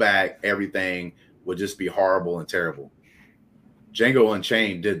blowback, everything would just be horrible and terrible. Django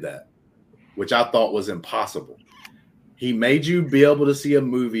Unchained did that, which I thought was impossible. He made you be able to see a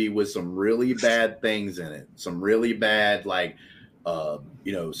movie with some really bad things in it, some really bad, like,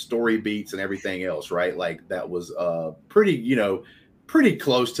 story beats and everything else, right? Like that was pretty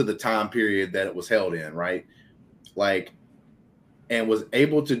close to the time period that it was held in, right? Like, and was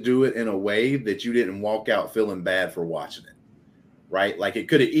able to do it in a way that you didn't walk out feeling bad for watching it, right? Like it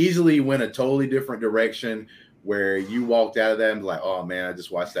could have easily went a totally different direction where you walked out of that and like, oh man, I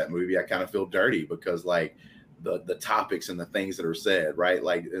just watched that movie. I kind of feel dirty because like the topics and the things that are said, right?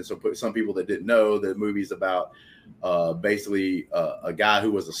 Like, and so some people that didn't know, the movie's about basically a guy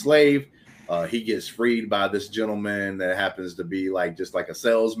who was a slave. He gets freed by this gentleman that happens to be like just like a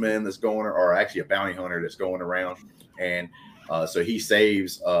salesman that's going, or actually a bounty hunter that's going around. And so he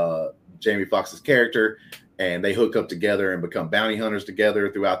saves Jamie Foxx's character, and they hook up together and become bounty hunters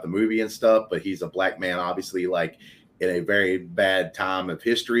together throughout the movie and stuff. But he's a black man, obviously, like in a very bad time of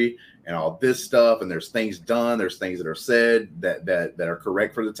history and all this stuff. And there's things done, there's things that are said that are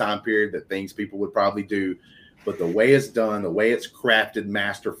correct for the time period, that things people would probably do. But the way it's done, the way it's crafted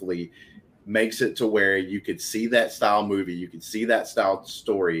masterfully, makes it to where you could see that style movie, you could see that style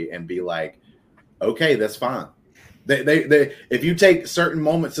story and be like, okay, that's fine. They if you take certain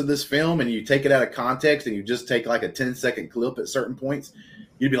moments of this film and you take it out of context and you just take like a 10-second clip at certain points,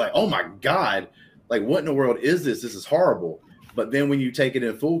 you'd be like, oh my God, like what in the world is this? This is horrible. But then when you take it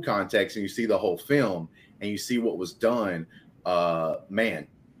in full context and you see the whole film and you see what was done, man,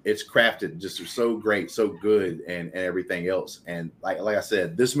 it's crafted just so great, so good, and everything else. And like I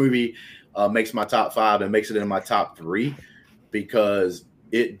said, this movie makes my top 5 and makes it in my top 3 because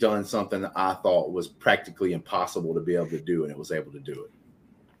it done something that I thought was practically impossible to be able to do, and it was able to do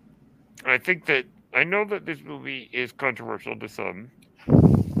it. I know that this movie is controversial to some,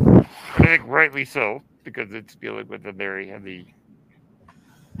 and I think rightly so, because it's dealing with a very heavy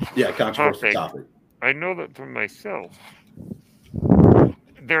controversial topic. I know that for myself,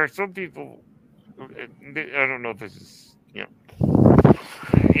 there are some people, I don't know if this is,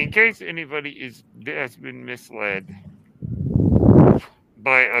 in case anybody has been misled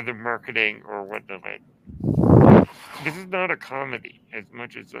by other marketing or whatnot, this is not a comedy as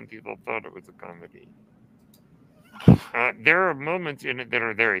much as some people thought it was a comedy. There are moments in it that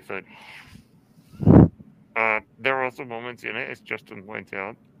are very funny. There are also moments in it, as Justin points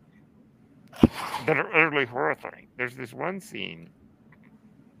out, that are utterly horrifying. There's this one scene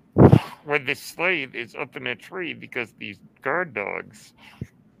where this slave is up in a tree because these guard dogs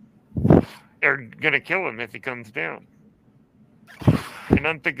are going to kill him if he comes down. And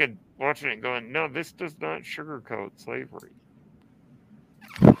I'm thinking, watching it going, no, this does not sugarcoat slavery.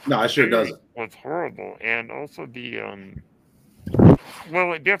 No, it sure doesn't. What's horrible. And also it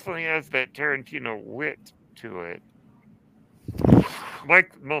definitely has that Tarantino wit to it.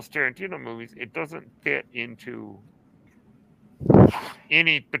 Like most Tarantino movies, it doesn't fit into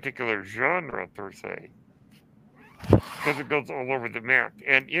any particular genre per se, because it goes all over the map.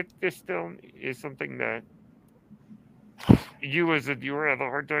 And if this film is something that you as a viewer have a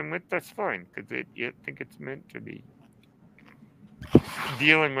hard time with, that's fine, because I think it's meant to be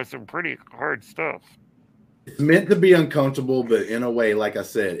dealing with some pretty hard stuff. It's meant to be uncomfortable, but in a way, like I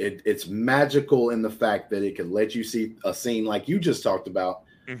said, it's magical in the fact that it can let you see a scene like you just talked about.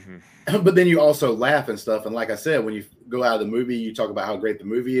 Mm-hmm. But then you also laugh and stuff. And like I said, when you go out of the movie, you talk about how great the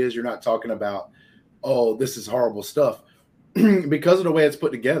movie is. You're not talking about, oh, this is horrible stuff, because of the way it's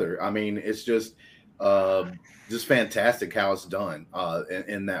put together. I mean, it's just fantastic how it's done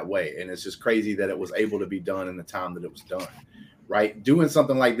in that way. And it's just crazy that it was able to be done in the time that it was done. Right, doing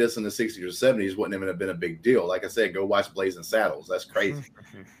something like this in the 60s or 70s wouldn't even have been a big deal. Like I said, go watch Blazing Saddles. That's crazy.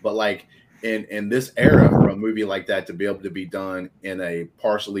 But like in this era, for a movie like that to be able to be done in a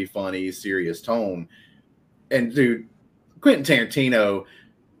partially funny, serious tone, and dude, Quentin Tarantino,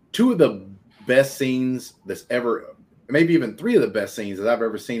 2 of the best scenes that's ever, maybe even 3 of the best scenes that I've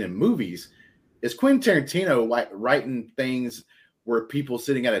ever seen in movies, is Quentin Tarantino writing things where people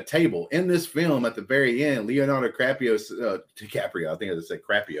sitting at a table. In this film, at the very end, Leonardo DiCaprio, I think I just said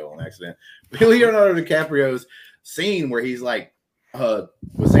Crapio on accident. Leonardo DiCaprio's scene where he's like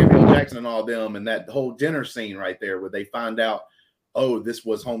with Samuel Jackson and all them, and that whole dinner scene right there where they find out, oh, this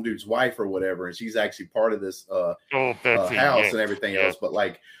was Home Dude's wife or whatever, and she's actually part of this house and everything else. But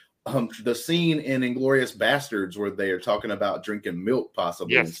like the scene in Inglourious Bastards where they are talking about drinking milk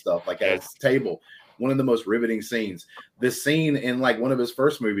possibly and stuff like at his table. One of the most riveting scenes. This scene in like one of his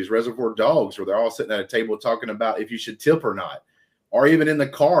first movies, Reservoir Dogs, where they're all sitting at a table talking about if you should tip or not, or even in the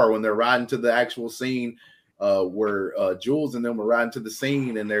car when they're riding to the actual scene where Jules and them were riding to the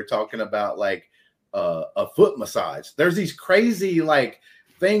scene and they're talking about like a foot massage. There's these crazy like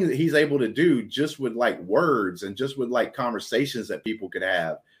things that he's able to do just with like words and just with like conversations that people could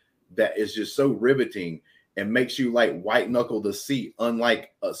have, that is just so riveting and makes you like white knuckle the seat,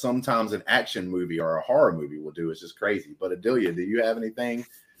 unlike sometimes an action movie or a horror movie will do. It's just crazy. But Adelia, do you have anything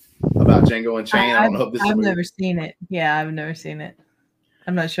about Django Unchained? I don't know if this I've never seen it. Yeah, I've never seen it.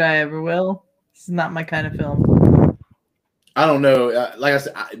 I'm not sure I ever will. This is not my kind of film. I don't know. Like I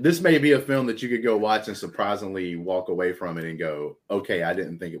said, this may be a film that you could go watch and surprisingly walk away from it and go, okay, I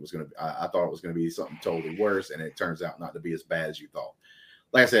didn't think it was going to, I thought it was going to be something totally worse. And it turns out not to be as bad as you thought.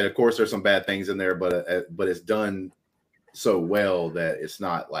 Like I said, of course, there's some bad things in there, but it's done so well that it's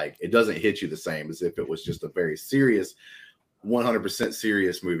not like, it doesn't hit you the same as if it was just a very serious, 100%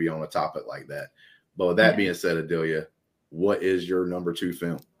 serious movie on a topic like that. But with that being said, Adelia, what is your number 2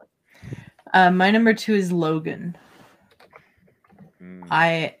 film? My number 2 is Logan.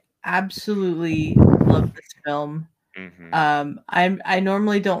 I absolutely love this film. I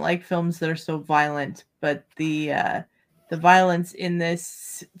normally don't like films that are so violent, but the violence in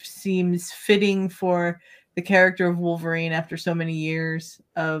this seems fitting for the character of Wolverine after so many years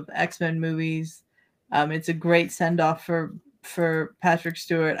of X-Men movies. It's a great send-off for Patrick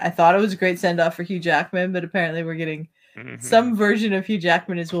Stewart. I thought it was a great send-off for Hugh Jackman, but apparently we're getting some version of Hugh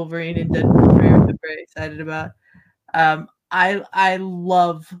Jackman as Wolverine in Deadpool 3, which I'm very excited about. I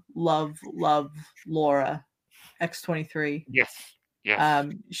love Laura, X-23. Yes.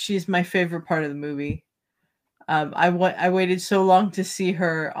 She's my favorite part of the movie. I waited so long to see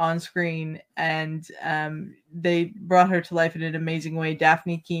her on screen, and they brought her to life in an amazing way.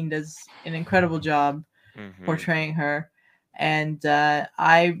 Daphne Keane does an incredible job portraying her, and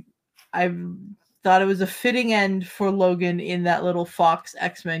I thought it was a fitting end for Logan in that little Fox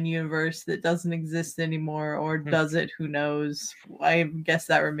X-Men universe that doesn't exist anymore, or does it? Who knows? I guess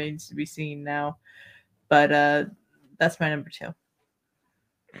that remains to be seen now. But that's my number 2.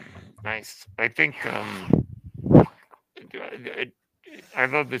 Nice. I think I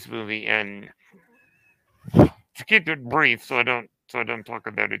love this movie, and to keep it brief, so I don't talk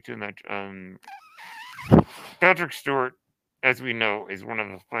about it too much. Patrick Stewart, as we know, is one of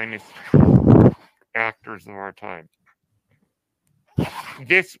the finest actors of our time.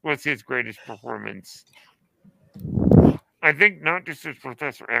 This was his greatest performance. I think not just as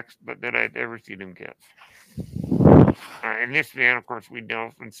Professor X, but that I've ever seen him give. And this man, of course, we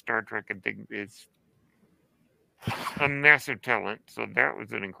know from Star Trek and things, is a massive talent. So that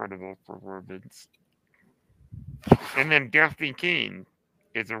was an incredible performance. And then Daphne Keane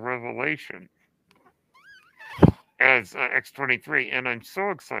is a revelation as X-23, and I'm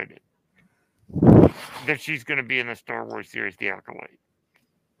so excited that she's going to be in the Star Wars series, The Acolyte,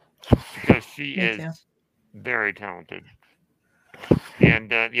 because she is very talented.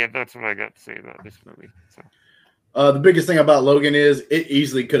 And yeah, that's what I got to say about this movie. So. The biggest thing about Logan is it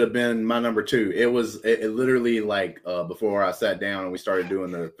easily could have been my number 2. It literally like before I sat down and we started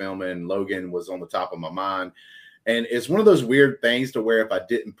doing the filming, Logan was on the top of my mind. And it's one of those weird things to where if I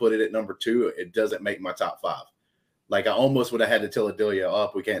didn't put it at number 2, it doesn't make my top 5. Like I almost would have had to tell Adelia,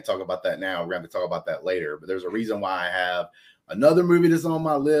 we can't talk about that now. We're going to talk about that later. But there's a reason why I have another movie that's on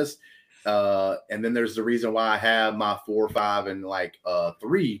my list. And then there's the reason why I have my 4, 5, and like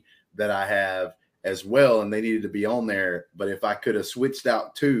 3 that I have as well. And they needed to be on there. But if I could have switched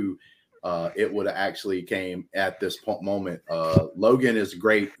out 2, it would have actually came at this moment. Logan is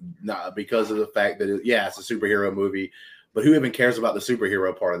great, not because of the fact that it's a superhero movie, but who even cares about the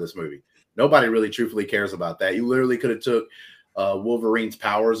superhero part of this movie? Nobody really truthfully cares about that. You literally could have took Wolverine's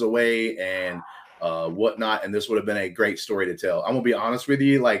powers away and whatnot, and this would have been a great story to tell. I'm gonna be honest with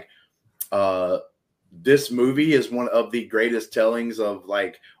you, like this movie is one of the greatest tellings of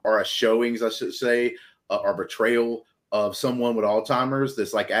or showings, I should say, or portrayal of someone with Alzheimer's.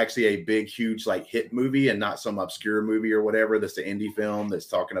 That's like actually a big, huge hit movie and not some obscure movie or whatever. That's an indie film that's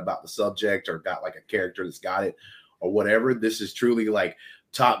talking about the subject or got like a character that's got it or whatever. This is truly like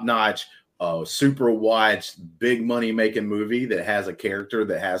top notch, super watched, big money making movie that has a character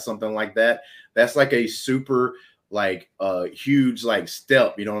that has something like that. That's like a super huge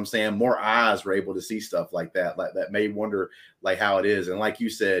step, you know what I'm saying? More eyes were able to see stuff like that, that may wonder how it is. And like you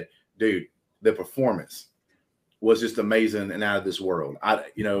said, dude, the performance was just amazing and out of this world.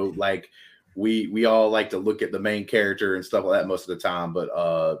 We all like to look at the main character and stuff like that most of the time, but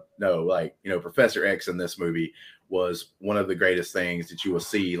no, Professor X in this movie was one of the greatest things that you will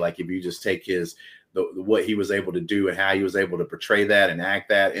see. Like if you just take what he was able to do and how he was able to portray that and act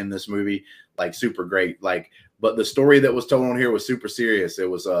that in this movie, super great. But the story that was told on here was super serious. It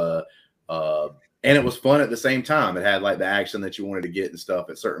was and it was fun at the same time. It had like the action that you wanted to get and stuff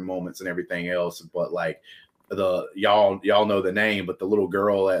at certain moments and everything else. But like y'all know the name, but the little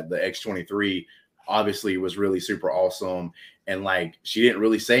girl at the X-23 obviously was really super awesome. And like she didn't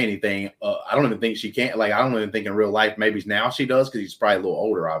really say anything. I don't even think she can't. Like I don't even think in real life. Maybe now she does because she's probably a little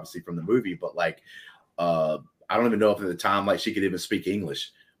older, obviously from the movie. But like I don't even know if at the time like she could even speak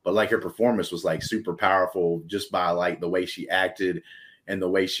English. But like her performance was like super powerful just by like the way she acted and the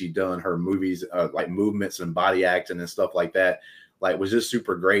way she done her movies, like movements and body acting and stuff like that, like was just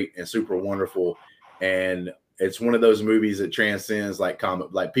super great and super wonderful. And it's one of those movies that transcends like comic,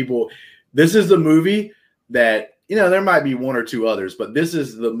 like people. This is the movie that, you know, there might be one or two others, but this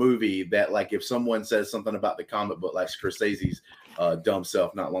is the movie that like if someone says something about the comic book, like Scorsese's dumb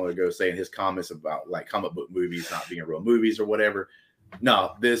self not long ago saying his comments about like comic book movies not being real movies or whatever.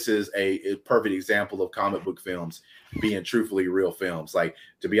 No, this is a perfect example of comic book films being truthfully real films. Like,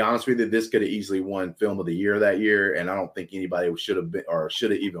 to be honest with you, this could have easily won Film of the Year that year, and I don't think anybody should have been or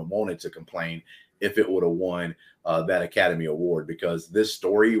should have even wanted to complain if it would have won that Academy Award, because this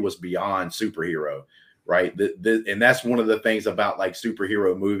story was beyond superhero, right? And that's one of the things about like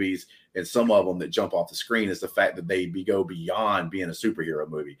superhero movies, and some of them that jump off the screen, is the fact that they go beyond being a superhero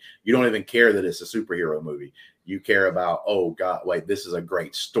movie. You don't even care that it's a superhero movie. You care about, oh God, wait, this is a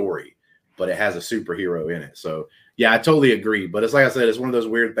great story, but it has a superhero in it. So yeah, I totally agree. But it's like I said, it's one of those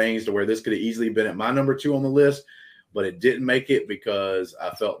weird things to where this could have easily been at my number 2 on the list, but it didn't make it because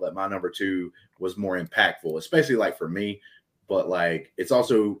I felt that my number 2 was more impactful, especially like for me. But like, it's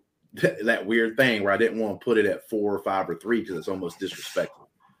also that weird thing where I didn't want to put it at 4 or 5 or 3 because it's almost disrespectful.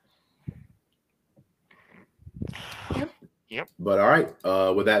 Yep. But all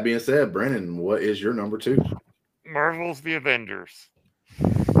right. With that being said, Brennan, what is your number 2? Marvel's The Avengers.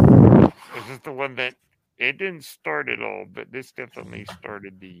 This is the one that it didn't start at all, but this definitely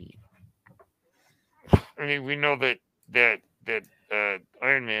started the. I mean, we know that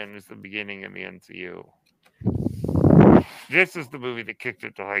Iron Man is the beginning of the MCU. This is the movie that kicked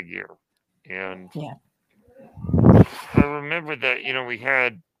it to high gear, and Yeah. I remember that, you know, we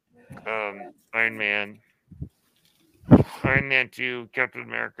had Iron Man 2, Captain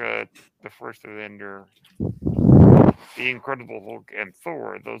America, The First Avenger, The Incredible Hulk, and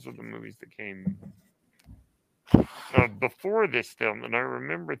Thor. Those are the movies that came before this film, and I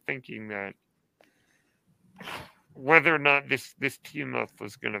remember thinking that whether or not this team up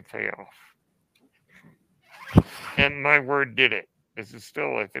was going to pay off. And my word did it. This is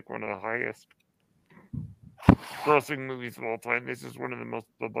still, I think, one of the highest grossing movies of all time. This is one of the most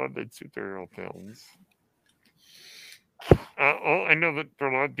beloved superhero films. I know that for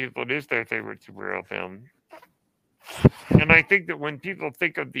a lot of people, it is their favorite superhero film. And I think that when people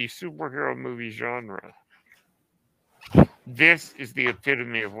think of the superhero movie genre, this is the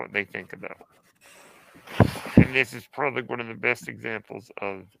epitome of what they think about. And this is probably one of the best examples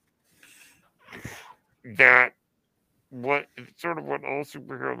of that, what all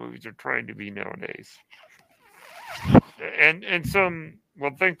superhero movies are trying to be nowadays. And some,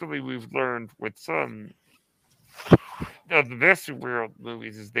 well, thankfully we've learned with some of the best superhero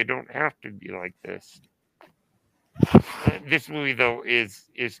movies is they don't have to be like this. This movie, though, is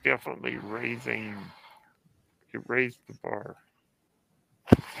definitely raised the bar.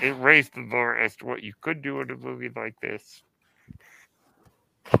 It raised the bar as to what you could do in a movie like this.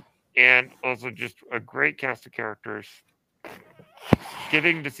 And also just a great cast of characters.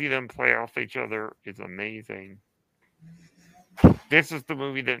 Getting to see them play off each other is amazing. This is the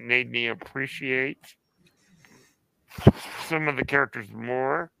movie that made me appreciate some of the characters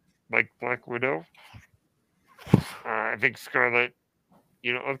more, like Black Widow. I think Scarlet,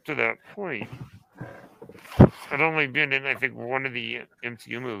 you know, up to that point, had only been in, I think, one of the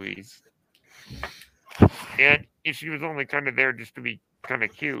MCU movies. And she was only kind of there just to be kind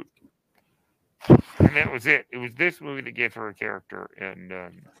of cute. And that was it. It was this movie that gave her a character.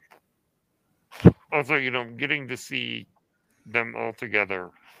 And also, you know, getting to see them all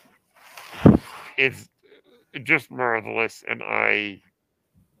together is just marvelous. And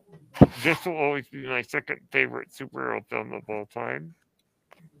this will always be my second favorite superhero film of all time.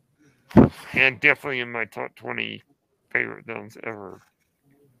 And definitely in my top 20 favorite films ever.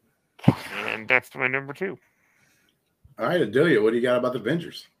 And that's my number 2. All right, Adelia, what do you got about the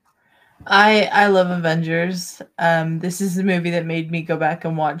Avengers? I love Avengers. This is the movie that made me go back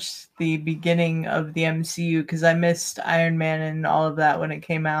and watch the beginning of the MCU because I missed Iron Man and all of that when it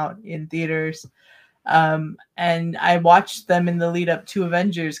came out in theaters. And I watched them in the lead up to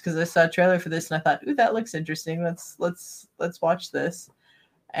Avengers because I saw a trailer for this and I thought, ooh, that looks interesting. Let's watch this.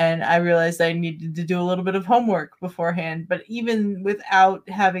 and I realized I needed to do a little bit of homework beforehand. But even without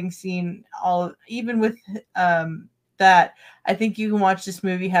having seen even with that, I think you can watch this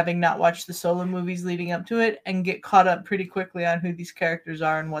movie having not watched the Solo movies leading up to it and get caught up pretty quickly on who these characters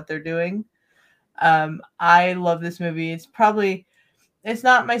are and what they're doing. I love this movie. It's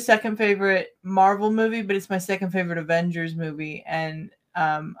not my second favorite Marvel movie, but it's my second favorite Avengers movie, and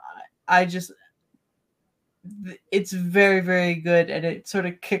I just it's very, very good, and it sort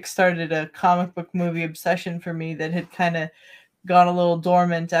of kickstarted a comic book movie obsession for me that had kind of gone a little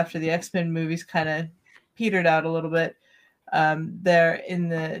dormant after the X-Men movies kind of petered out a little bit there in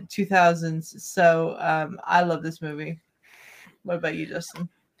the 2000s. So I love this movie. What about you, Justin?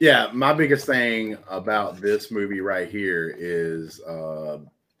 Yeah, my biggest thing about this movie right here is I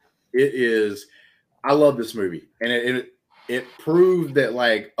love this movie, and it proved that,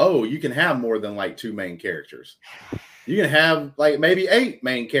 like, oh, you can have more than like 2 main characters. You can have like maybe 8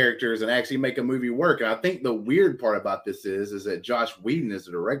 main characters and actually make a movie work. And I think the weird part about this is that Josh Whedon is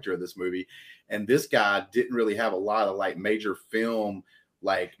the director of this movie, and this guy didn't really have a lot of like major film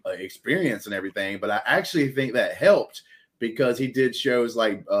like experience and everything. But I actually think that helped, because he did shows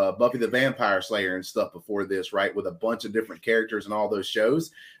like Buffy the Vampire Slayer and stuff before this, right? With a bunch of different characters and all those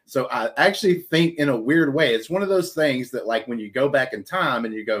shows. So I actually think, in a weird way, it's one of those things that, like, when you go back in time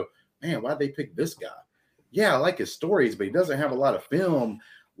and you go, man, why'd they pick this guy? Yeah, I like his stories, but he doesn't have a lot of film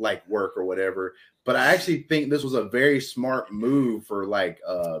like work or whatever. But I actually think this was a very smart move for like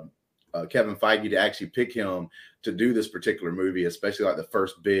Kevin Feige to actually pick him to do this particular movie, especially like the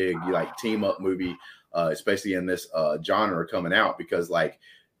first big like team up movie, especially in this genre coming out, because like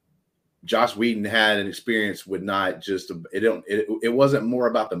Josh Whedon had an experience with not just it wasn't more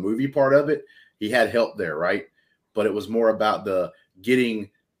about the movie part of it. He had help there, right? But it was more about the getting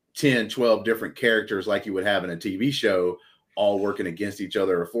 10, 12 different characters like you would have in a TV show, all working against each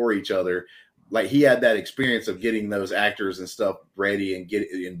other or for each other. Like, he had that experience of getting those actors and stuff ready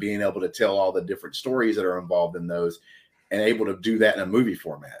and being able to tell all the different stories that are involved in those, and able to do that in a movie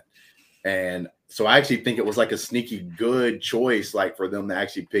format. And so I actually think it was like a sneaky good choice, like, for them to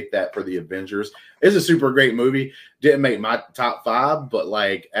actually pick that for the Avengers. It's a super great movie. Didn't make my top 5, but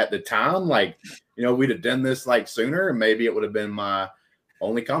like at the time, like, you know, we'd have done this like sooner, and maybe it would have been my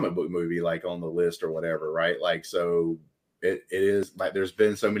only comic book movie like on the list or whatever, right? Like, so it is like, there's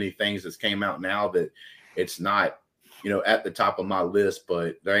been so many things that's came out now that it's not, you know, at the top of my list,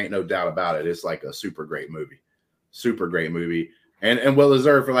 but there ain't no doubt about it. It's like a super great movie, and well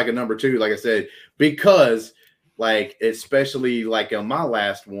deserved for like a number 2, like I said, because like, especially like on my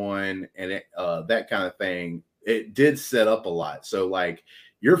last one and that kind of thing, it did set up a lot. So like,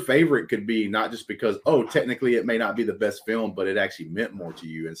 your favorite could be not just because, oh, technically it may not be the best film, but it actually meant more to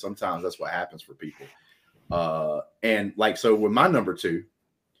you. And sometimes that's what happens for people. And like, so with my number 2,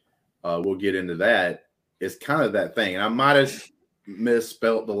 we'll get into that. It's kind of that thing. And I might have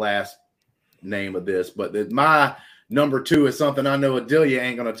misspelled the last name of this, but my number 2 is something I know Adelia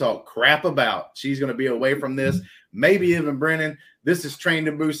ain't going to talk crap about. She's going to be away from this. Maybe even Brennen. This is Train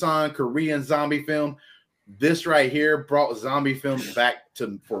to Busan, Korean zombie film. This right here brought zombie films back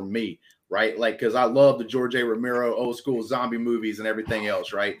for me, right? Like, because I love the George A. Romero old school zombie movies and everything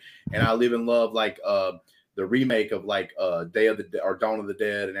else, right? And I live and love like the remake of like Day of the or Dawn of the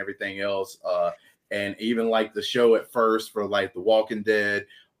Dead and everything else, and even like the show at first for like The Walking Dead,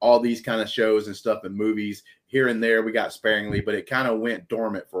 all these kind of shows and stuff and movies here and there we got sparingly, but it kind of went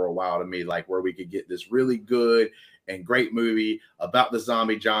dormant for a while to me, like where we could get this really good and great movie about the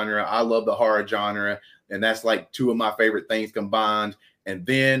zombie genre. I love the horror genre, and that's like 2 of my favorite things combined. And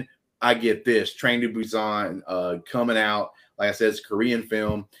then I get this Train to Busan coming out. Like I said, it's a Korean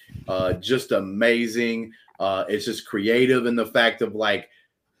film, just amazing. It's just creative in the fact of like,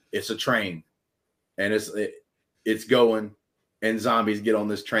 it's a train and it's going, and zombies get on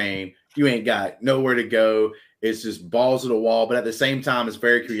this train. You ain't got nowhere to go. It's just balls to the wall, but at the same time, it's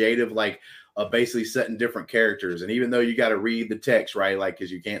very creative, like basically setting different characters. And even though you got to read the text, right? Like,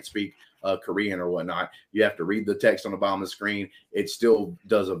 because you can't speak Korean or whatnot, you have to read the text on the bottom of the screen. It still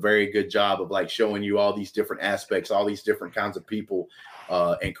does a very good job of like showing you all these different aspects, all these different kinds of people,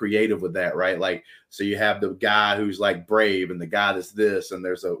 and creative with that, right? Like, so you have the guy who's like brave, and the guy that's this, and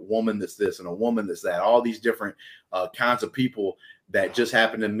there's a woman that's this, and a woman that's that, all these different kinds of people that just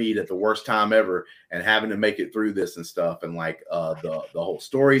happen to meet at the worst time ever and having to make it through this and stuff. And like the whole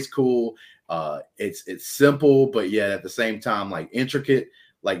story's cool. It's simple, but yet at the same time, like intricate.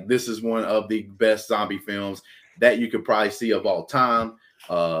 Like, this is one of the best zombie films that you could probably see of all time.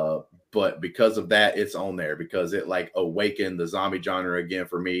 But because of that, it's on there because it like awakened the zombie genre again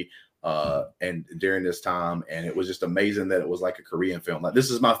for me. and during this time, and it was just amazing that it was like a Korean film. Like,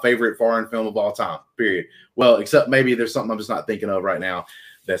 this is my favorite foreign film of all time, period. Well, except maybe there's something I'm just not thinking of right now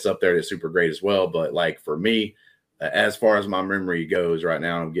that's up there that's super great as well. But like for me, as far as my memory goes right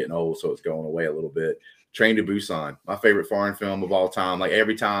now, I'm getting old, so it's going away a little bit. Train to Busan, my favorite foreign film of all time. Like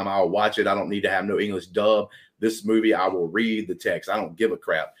every time I'll watch it, I don't need to have no English dub. This movie, I will read the text. I don't give a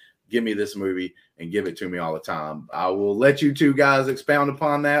crap. Give me this movie and give it to me all the time. I will let you two guys expound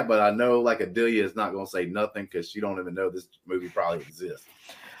upon that, but I know like Adelia is not going to say nothing because she don't even know this movie probably exists.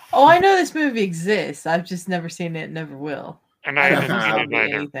 Oh, I know this movie exists. I've just never seen it, never will. And I haven't seen it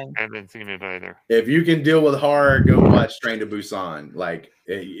either. Anything. I haven't seen it either. If you can deal with horror, go watch Train to Busan. Like,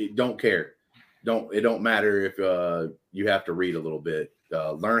 don't care. It don't matter if you have to read a little bit.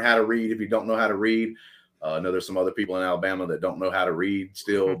 Learn how to read if you don't know how to read. I know there's some other people in Alabama that don't know how to read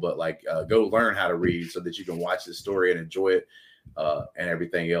still, but like go learn how to read so that you can watch this story and enjoy it and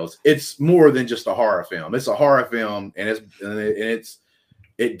everything else. It's more than just a horror film. It's a horror film, and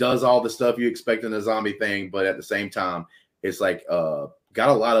it does all the stuff you expect in a zombie thing, but at the same time, it's like got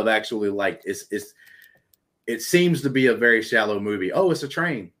a lot of actually like it seems to be a very shallow movie. Oh, it's a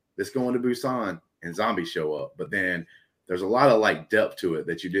train that's going to Busan and zombies show up, but then there's a lot of like depth to it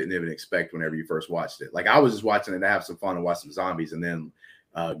that you didn't even expect whenever you first watched it. Like I was just watching it to have some fun and watch some zombies, and then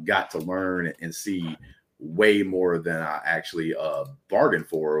got to learn and see way more than I actually bargained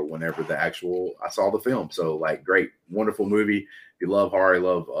for whenever I saw the film. So like, great, wonderful movie. If you love horror, you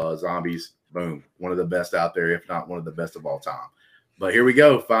love zombies, boom, one of the best out there, if not one of the best of all time. But here we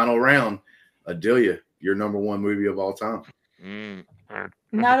go, final round. Adelia, your number one movie of all time.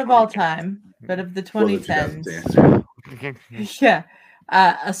 Not of all time, but of the 2010s. Yeah.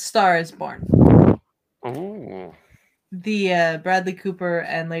 A Star is Born. Oh. The Bradley Cooper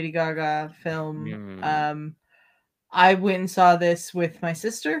and Lady Gaga film. I went and saw this with my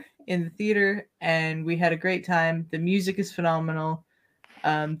sister in the theater, and we had a great time. The music is phenomenal.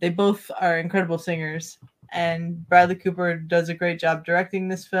 They both are incredible singers, and Bradley Cooper does a great job directing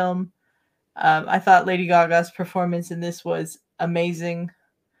this film. I thought Lady Gaga's performance in this was amazing.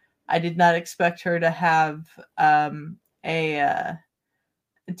 I did not expect her to have to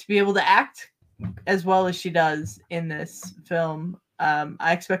be able to act as well as she does in this film.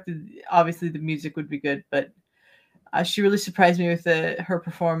 I expected, obviously, the music would be good, but she really surprised me with her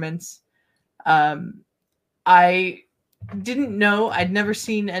performance. I didn't know. I'd never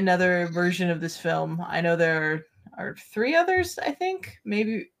seen another version of this film. I know there are 3 others, I think,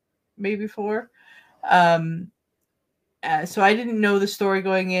 maybe 4. So I didn't know the story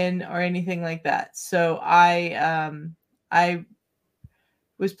going in or anything like that. So I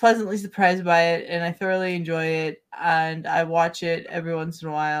was pleasantly surprised by it, and I thoroughly enjoy it. And I watch it every once in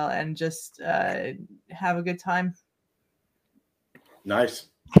a while and just have a good time. Nice.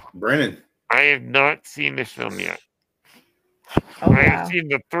 Brennen. I have not seen this film yet. Oh, I have seen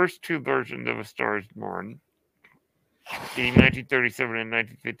the first 2 versions of A Star is Born, the 1937 and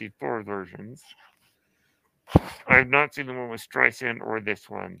 1954 versions. I have not seen the one with Streisand or this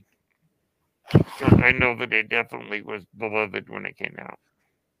one. And I know that it definitely was beloved when it came out.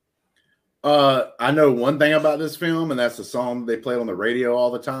 I know one thing about this film, and that's the song they play on the radio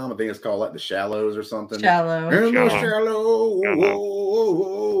all the time. I think it's called like The Shallows or something. Shallow.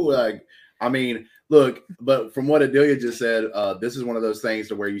 Like, I mean, look, but from what Adelia just said, this is one of those things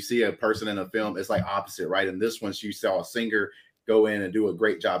to where you see a person in a film, it's like opposite, right? In this one, you saw a singer go in and do a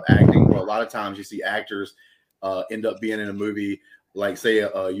great job acting. Well, a lot of times you see actors end up being in a movie like, say,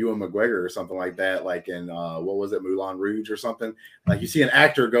 Ewan McGregor or something like that, like in what was it, Moulin Rouge or something. Like, you see an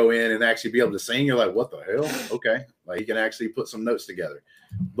actor go in and actually be able to sing, you're like, what the hell? Okay, like he can actually put some notes together.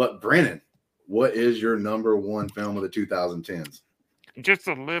 But Brennen, what is your number one film of the 2010s? Just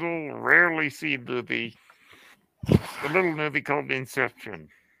a little rarely seen movie, a little movie called Inception.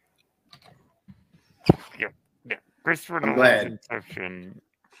 Yeah. Christopher Nolan's Inception.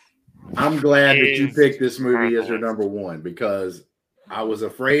 I'm glad that you picked this movie as your number one, because I was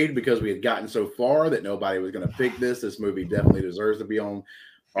afraid, because we had gotten so far, that nobody was going to pick this. This movie definitely deserves to be on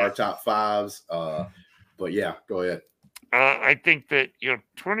our top 5s. But yeah, go ahead. I think that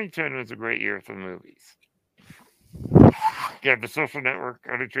 2010 was a great year for movies. Yeah, The Social Network,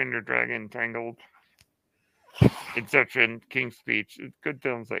 How to Train Your Dragon, Tangled, Inception, King's Speech. Good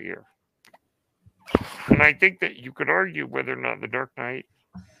films that year. And I think that you could argue whether or not The Dark Knight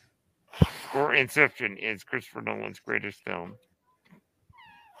or Inception is Christopher Nolan's greatest film.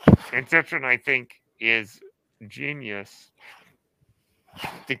 Inception, I think, is genius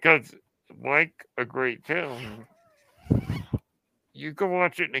because, like a great film, you can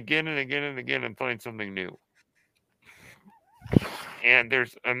watch it again and again and again and find something new. And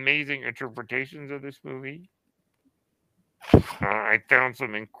there's amazing interpretations of this movie. I found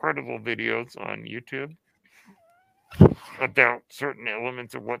some incredible videos on YouTube about certain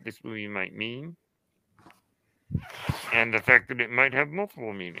elements of what this movie might mean, and the fact that it might have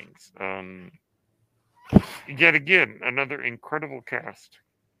multiple meanings. Yet again, another incredible cast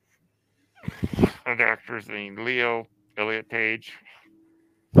of actors. I mean, Leo, Elliot Page,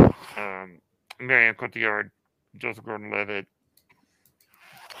 Marianne Cotillard, Joseph Gordon-Levitt.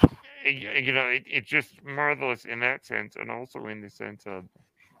 You know, it's just marvelous in that sense, and also in the sense of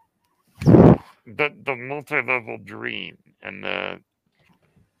the multi-level dream and the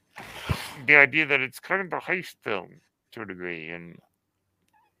idea that it's kind of a heist film to a degree, and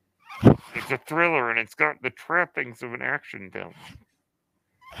it's a thriller, and it's got the trappings of an action film,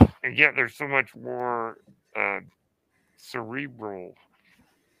 and yet there's so much more cerebral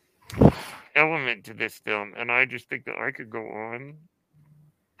element to this film, and I just think that I could go on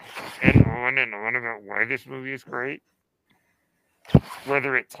and on and on about why this movie is great.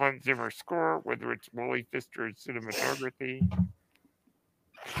 Whether it's Hans Zimmer's score, whether it's Wally Pfister's cinematography,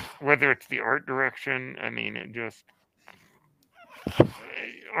 whether it's the art direction. I mean, it just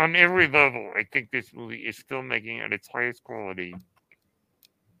on every level, I think this movie is still making at its highest quality.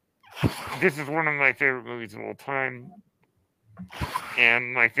 This is one of my favorite movies of all time,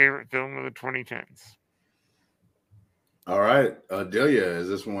 and my favorite film of the 2010s. All right, Adelia, is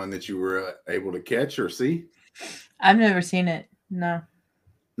this one that you were able to catch or see? I've never seen it. No.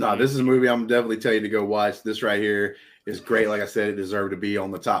 No, this is a movie I'm definitely tell you to go watch. This right here is great. Like I said, it deserved to be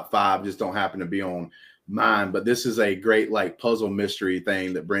on the top 5. Just don't happen to be on mine. But this is a great like puzzle mystery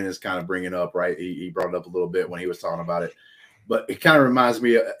thing that Brennan's kind of bringing up, right? He brought it up a little bit when he was talking about it. But it kind of reminds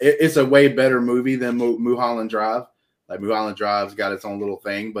me of, it's a way better movie than Mulholland Drive. Like Mulholland Drive's got its own little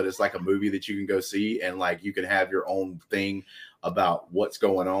thing, but it's like a movie that you can go see and like you can have your own thing about what's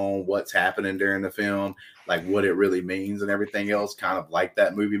going on, what's happening during the film, like what it really means and everything else, kind of like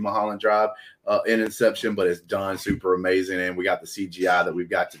that movie Mulholland Drive in Inception, but it's done super amazing. And we got the CGI that we've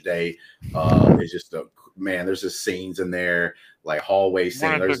got today. It's just man, there's just scenes in there, like hallway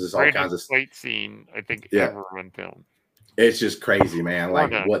scenes. There's just all kinds of fight scene, I think, ever on film. It's just crazy, man.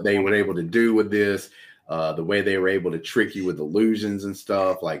 Like what they were able to do with this. The way they were able to trick you with illusions and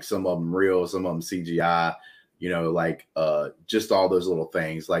stuff, like some of them real, some of them CGI, you know, like just all those little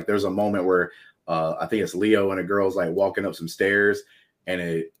things. Like there's a moment where I think it's Leo and a girl's like walking up some stairs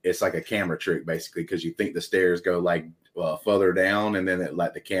and it's like a camera trick basically, because you think the stairs go like further down and then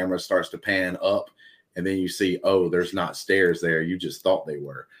like the camera starts to pan up and then you see, oh, there's not stairs there. You just thought they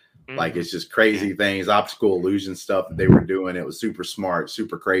were. Mm-hmm. Like it's just crazy things, optical illusion stuff that they were doing. It was super smart,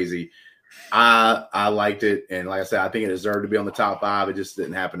 super crazy. I liked it, and like I said, I think it deserved to be on the top 5. It just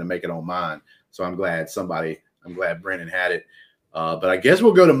didn't happen to make it on mine, so I'm glad Brennen had it. But I guess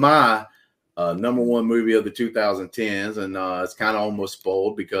we'll go to my number 1 movie of the 2010s, and it's kind of almost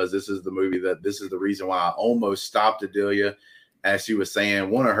spoiled because this is the reason why I almost stopped Adelia as she was saying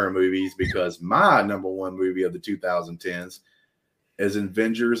one of her movies, because my number 1 movie of the 2010s is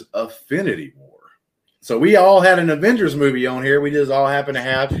Avengers: Infinity War. So we all had an Avengers movie on here. We just all happen to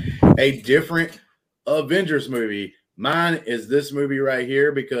have a different Avengers movie. Mine is this movie right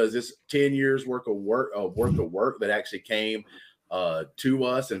here because it's 10 years worth of work that actually came to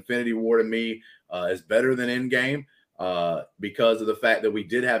us. Infinity War to me is better than Endgame because of the fact that we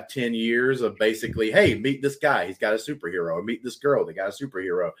did have 10 years of basically, hey, meet this guy. He's got a superhero. Or meet this girl. They got a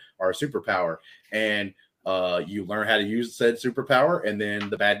superhero or a superpower. And you learn how to use said superpower, and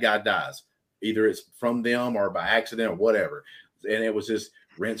then the bad guy dies. Either it's from them or by accident or whatever. And it was just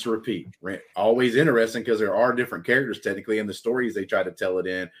rinse, repeat. Always interesting because there are different characters technically, and the stories they tried to tell it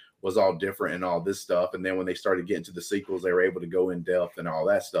in was all different and all this stuff. And then when they started getting to the sequels, they were able to go in depth and all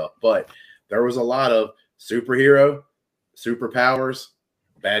that stuff. But there was a lot of superhero, superpowers,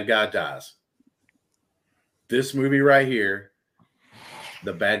 bad guy dies. This movie right here,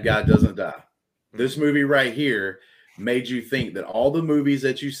 the bad guy doesn't die. This movie right here made you think that all the movies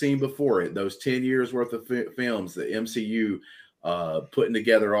that you've seen before it, those 10 years worth of films, the MCU putting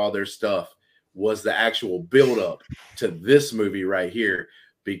together all their stuff, was the actual buildup to this movie right here.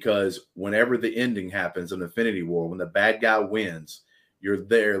 Because whenever the ending happens in Infinity War, when the bad guy wins, you're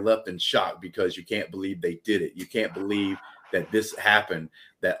there left in shock because you can't believe they did it. You can't believe that this happened,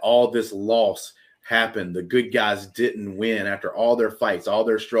 that all this loss happened. The good guys didn't win after all their fights, all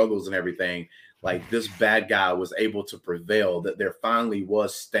their struggles and everything. Like this bad guy was able to prevail, that there finally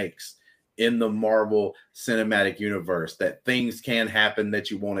was stakes in the Marvel Cinematic Universe, that things can happen that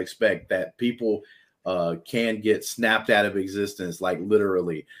you won't expect, that people can get snapped out of existence, like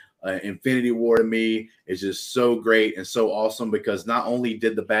literally. Infinity War to me is just so great and so awesome because not only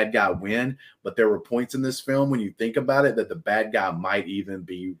did the bad guy win, but there were points in this film when you think about it that the bad guy might even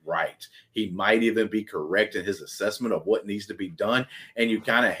be right. He might even be correct in his assessment of what needs to be done. And you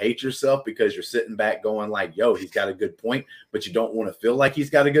kind of hate yourself because you're sitting back going like, yo, he's got a good point, but you don't want to feel like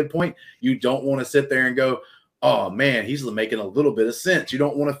he's got a good point. You don't want to sit there and go, oh man, he's making a little bit of sense. You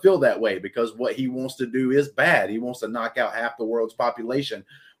don't want to feel that way because what he wants to do is bad. He wants to knock out half the world's population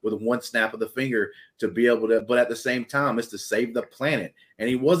with one snap of the finger to be able to, but at the same time, it's to save the planet. And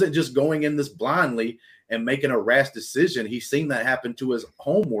he wasn't just going in this blindly and making a rash decision. He's seen that happen to his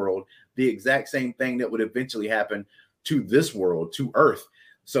home world, the exact same thing that would eventually happen to this world, to Earth.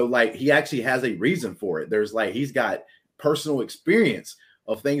 So like he actually has a reason for it. There's like, he's got personal experience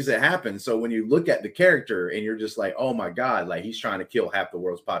of things that happen. So when you look at the character and you're just like, oh my God, like he's trying to kill half the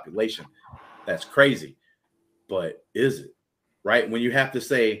world's population. That's crazy. But is it? Right? When you have to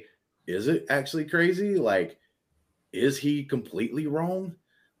say, is it actually crazy? Like, is he completely wrong?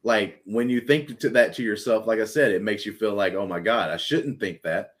 Like when you think to that to yourself, like I said, it makes you feel like, oh my God, I shouldn't think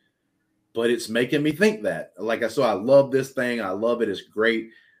that, but it's making me think that. So I love this thing. I love it. It's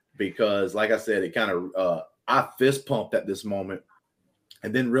great because like I said, it kind of, I fist pumped at this moment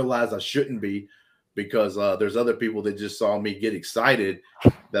and then realized I shouldn't be because there's other people that just saw me get excited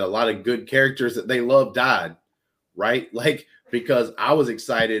that a lot of good characters that they love died. Right? Like, because I was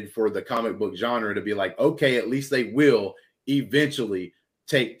excited for the comic book genre to be like, okay, at least they will eventually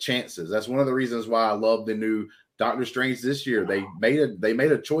take chances. That's one of the reasons why I love the new Doctor Strange this year. They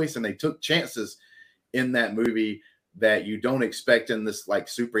made a choice and they took chances in that movie that you don't expect in this like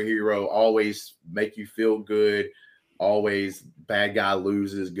superhero, always make you feel good, always bad guy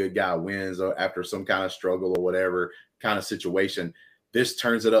loses, good guy wins after some kind of struggle or whatever kind of situation. This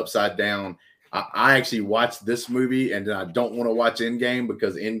turns it upside down. I actually watched this movie and then I don't want to watch Endgame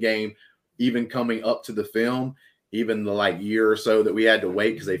because Endgame, even coming up to the film, even the like year or so that we had to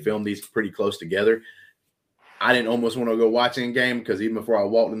wait because they filmed these pretty close together, I didn't almost want to go watch Endgame because even before I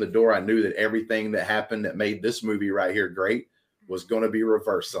walked in the door, I knew that everything that happened that made this movie right here great was going to be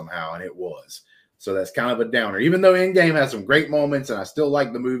reversed somehow, and it was. So that's kind of a downer. Even though Endgame has some great moments and I still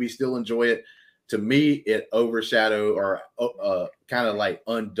like the movie, still enjoy it, to me, it overshadowed or kind of like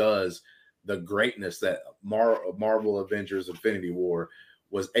undoes the greatness that Marvel Avengers Infinity War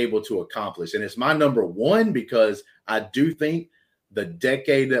was able to accomplish. And it's my number one because I do think the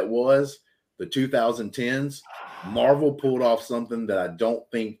decade that was the 2010s, Marvel pulled off something that I don't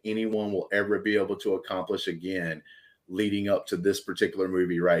think anyone will ever be able to accomplish again leading up to this particular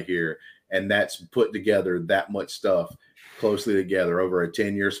movie right here. And that's put together that much stuff closely together over a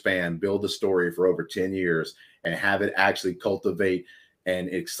 10-year span, build the story for over 10 years and have it actually cultivate and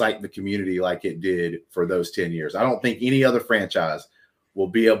excite the community like it did for those 10 years. I don't think any other franchise will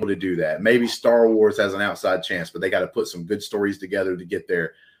be able to do that. Maybe Star Wars has an outside chance, but they got to put some good stories together to get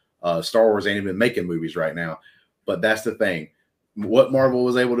there. Star Wars ain't even making movies right now, but that's the thing. What Marvel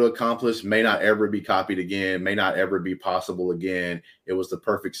was able to accomplish may not ever be copied again, may not ever be possible again. It was the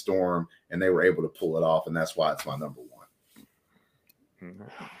perfect storm, and they were able to pull it off, and that's why it's my number one.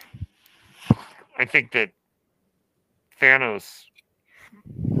 I think that Thanos.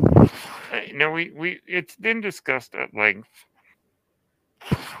 It's been discussed at length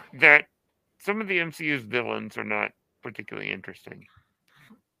that some of the MCU's villains are not particularly interesting.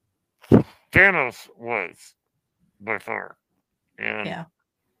 Thanos was by far, and Yeah.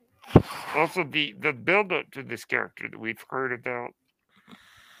 also the build up to this character that we've heard about,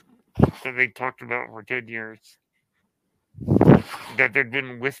 that they talked about for 10 years, that there'd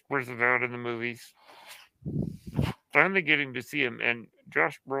been whispers about in the movies. Finally getting to see him, and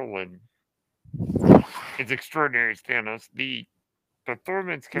Josh Brolin is extraordinary as Thanos. The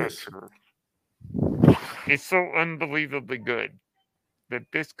performance character is so unbelievably good that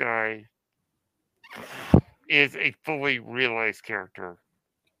this guy is a fully realized character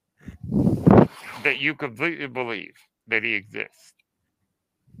that you completely believe that he exists.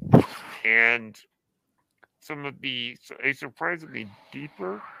 And a surprisingly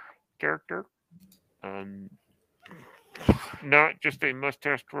deeper character, not just a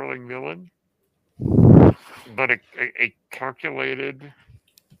mustache twirling villain, but a calculated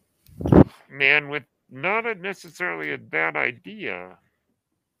man with not necessarily a bad idea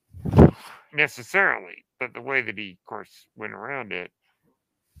necessarily, but the way that he, of course, went around it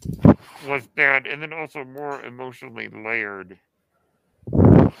was bad, and then also more emotionally layered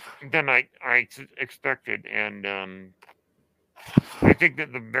than I expected. And I think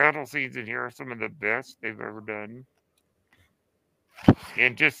that the battle scenes in here are some of the best they've ever done.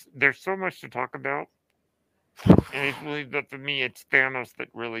 And just, there's so much to talk about And I believe that for me, it's Thanos that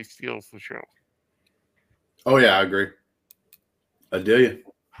really steals the show. Oh yeah, I agree. Adelia.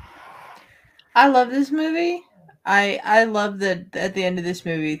 I love this movie. I love that at the end of this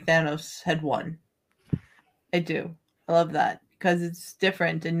movie, Thanos had won. I do. I love that because it's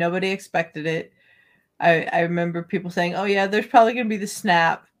different and nobody expected it. I remember people saying, "Oh yeah, there's probably going to be the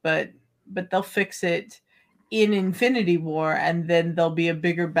snap, but they'll fix it in Infinity War, and then there'll be a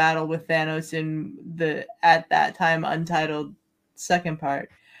bigger battle with Thanos in the at that time untitled second part."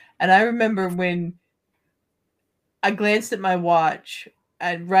 And I remember when I glanced at my watch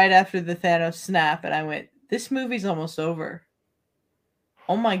and right after the Thanos snap, and I went, "This movie's almost over.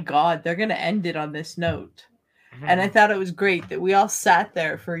 Oh my god, they're going to end it on this note." And I thought it was great that we all sat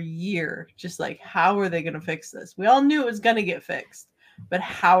there for a year, just like, how are they going to fix this? We all knew it was going to get fixed, but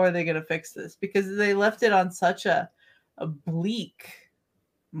how are they going to fix this? Because they left it on such a bleak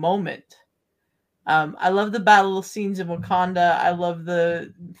moment. I love the battle scenes in Wakanda. I love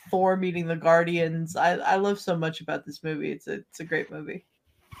the Thor meeting the Guardians. I love so much about this movie. It's a great movie.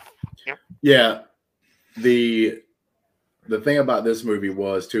 Yeah, the thing about this movie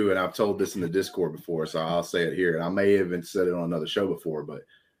was too, and I've told this in the Discord before, so I'll say it here, and I may have even said it on another show before, but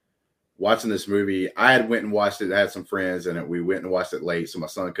watching this movie, I had went and watched it. I had some friends, and we went and watched it late, so my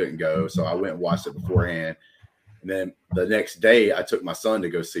son couldn't go, so I went and watched it beforehand. And then the next day, I took my son to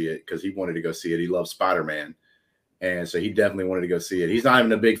go see it because he wanted to go see it. He loves Spider-Man, and so he definitely wanted to go see it. He's not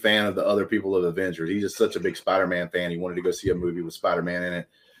even a big fan of the other people of Avengers. He's just such a big Spider-Man fan. He wanted to go see a movie with Spider-Man in it.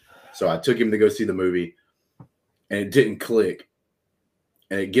 So I took him to go see the movie, and it didn't click.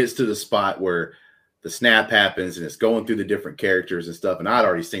 And it gets to the spot where the snap happens, and it's going through the different characters and stuff. And I'd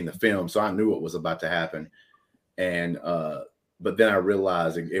already seen the film, so I knew what was about to happen. And but then I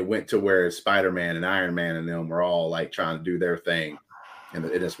realized it went to where Spider-Man and Iron Man and them were all like trying to do their thing. And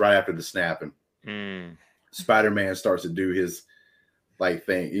it's right after the snap, and Spider-Man starts to do his like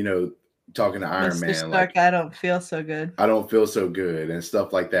thing, you know, talking to Iron Mr. Man. Stark, like, I don't feel so good. I don't feel so good and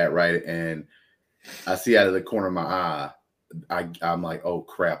stuff like that, right? And I see out of the corner of my eye, I'm like, oh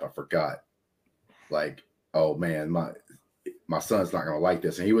crap, I forgot. Like, oh man, my son's not gonna like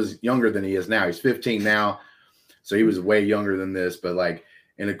this. And he was younger than he is now. He's 15 now. So he was way younger than this, but like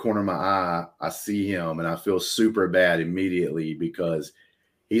in the corner of my eye, I see him and I feel super bad immediately because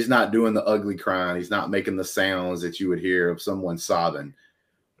he's not doing the ugly crying. He's not making the sounds that you would hear of someone sobbing,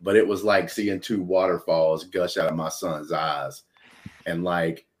 but it was like seeing two waterfalls gush out of my son's eyes. And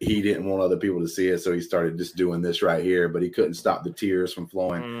like, he didn't want other people to see it. So he started just doing this right here, but he couldn't stop the tears from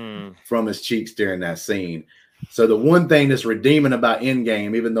flowing from his cheeks during that scene. So the one thing that's redeeming about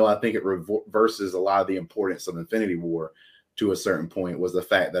Endgame, even though I think it reverses a lot of the importance of Infinity War to a certain point, was the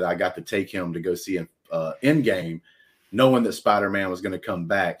fact that I got to take him to go see Endgame, knowing that Spider-Man was going to come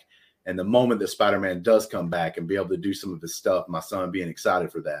back. And the moment that Spider-Man does come back and be able to do some of his stuff, my son being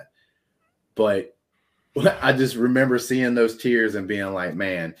excited for that. But I just remember seeing those tears and being like,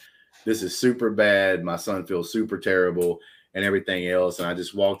 man, this is super bad. My son feels super terrible and everything else. And I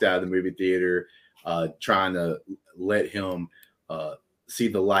just walked out of the movie theater trying to let him see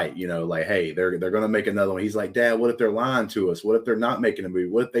the light, you know, like, hey, they're going to make another one. He's like, Dad, what if they're lying to us? What if they're not making a movie?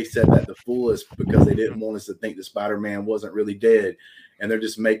 What if they said that to fool us because they didn't want us to think that Spider-Man wasn't really dead? And they're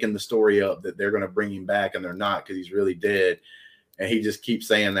just making the story up that they're going to bring him back and they're not because he's really dead. And he just keeps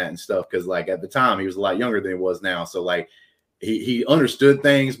saying that and stuff because, like, at the time he was a lot younger than he was now. So, like, he understood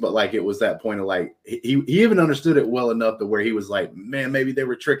things, but like it was that point of like he even understood it well enough to where he was like, man, maybe they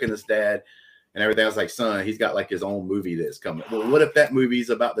were tricking us, Dad, and everything. I was like, son, he's got like his own movie that's coming. Well, what if that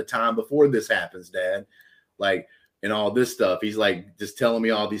movie's about the time before this happens, Dad? Like, and all this stuff. He's like just telling me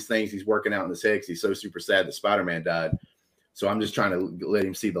all these things he's working out in his head because he's so super sad that Spider-Man died. So I'm just trying to let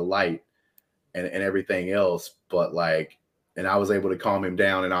him see the light and everything else. But like, and I was able to calm him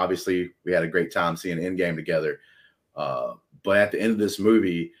down. And obviously we had a great time seeing Endgame together. But at the end of this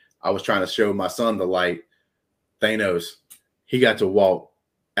movie, I was trying to show my son the light. Thanos, he got to walk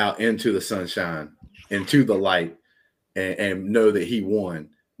out into the sunshine, into the light, and know that he won,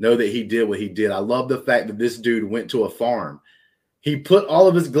 know that he did what he did. I love the fact that this dude went to a farm. He put all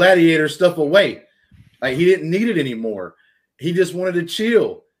of his gladiator stuff away. Like, he didn't need it anymore. He just wanted to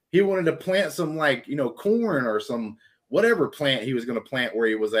chill. He wanted to plant some, like, you know, corn or some whatever plant he was going to plant where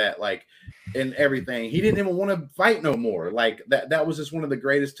he was at, like, and everything. He didn't even want to fight no more. Like, that was just one of the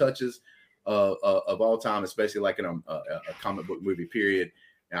greatest touches of all time, especially like in a comic book movie period.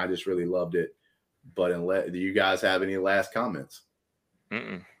 And I just really loved it. But do you guys have any last comments?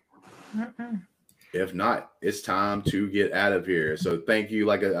 Mm-mm. Mm-mm. If not, it's time to get out of here. So thank you.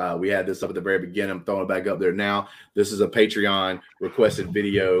 Like we had this up at the very beginning. I'm throwing it back up there now. This is a Patreon requested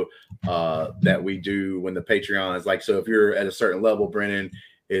video that we do when the Patreon is like, so if you're at a certain level, Brennen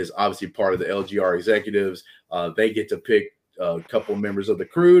is obviously part of the LGR executives. They get to pick a couple members of the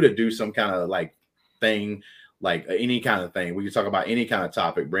crew to do some kind of like thing, like any kind of thing. We can talk about any kind of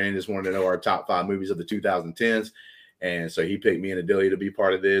topic. Brennen just wanted to know our top 5 movies of the 2010s. And so he picked me and Adelia to be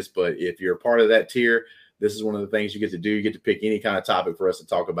part of this. But if you're a part of that tier, this is one of the things you get to do. You get to pick any kind of topic for us to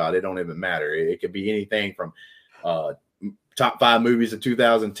talk about. It don't even matter. It could be anything from top 5 movies of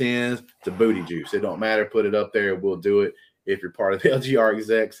 2010s to booty juice. It don't matter. Put it up there. We'll do it. If you're part of the LGR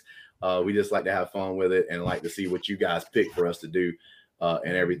execs, we just like to have fun with it and like to see what you guys pick for us to do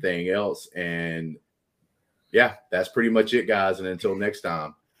and everything else. And yeah, that's pretty much it, guys. And until next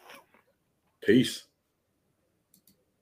time, peace.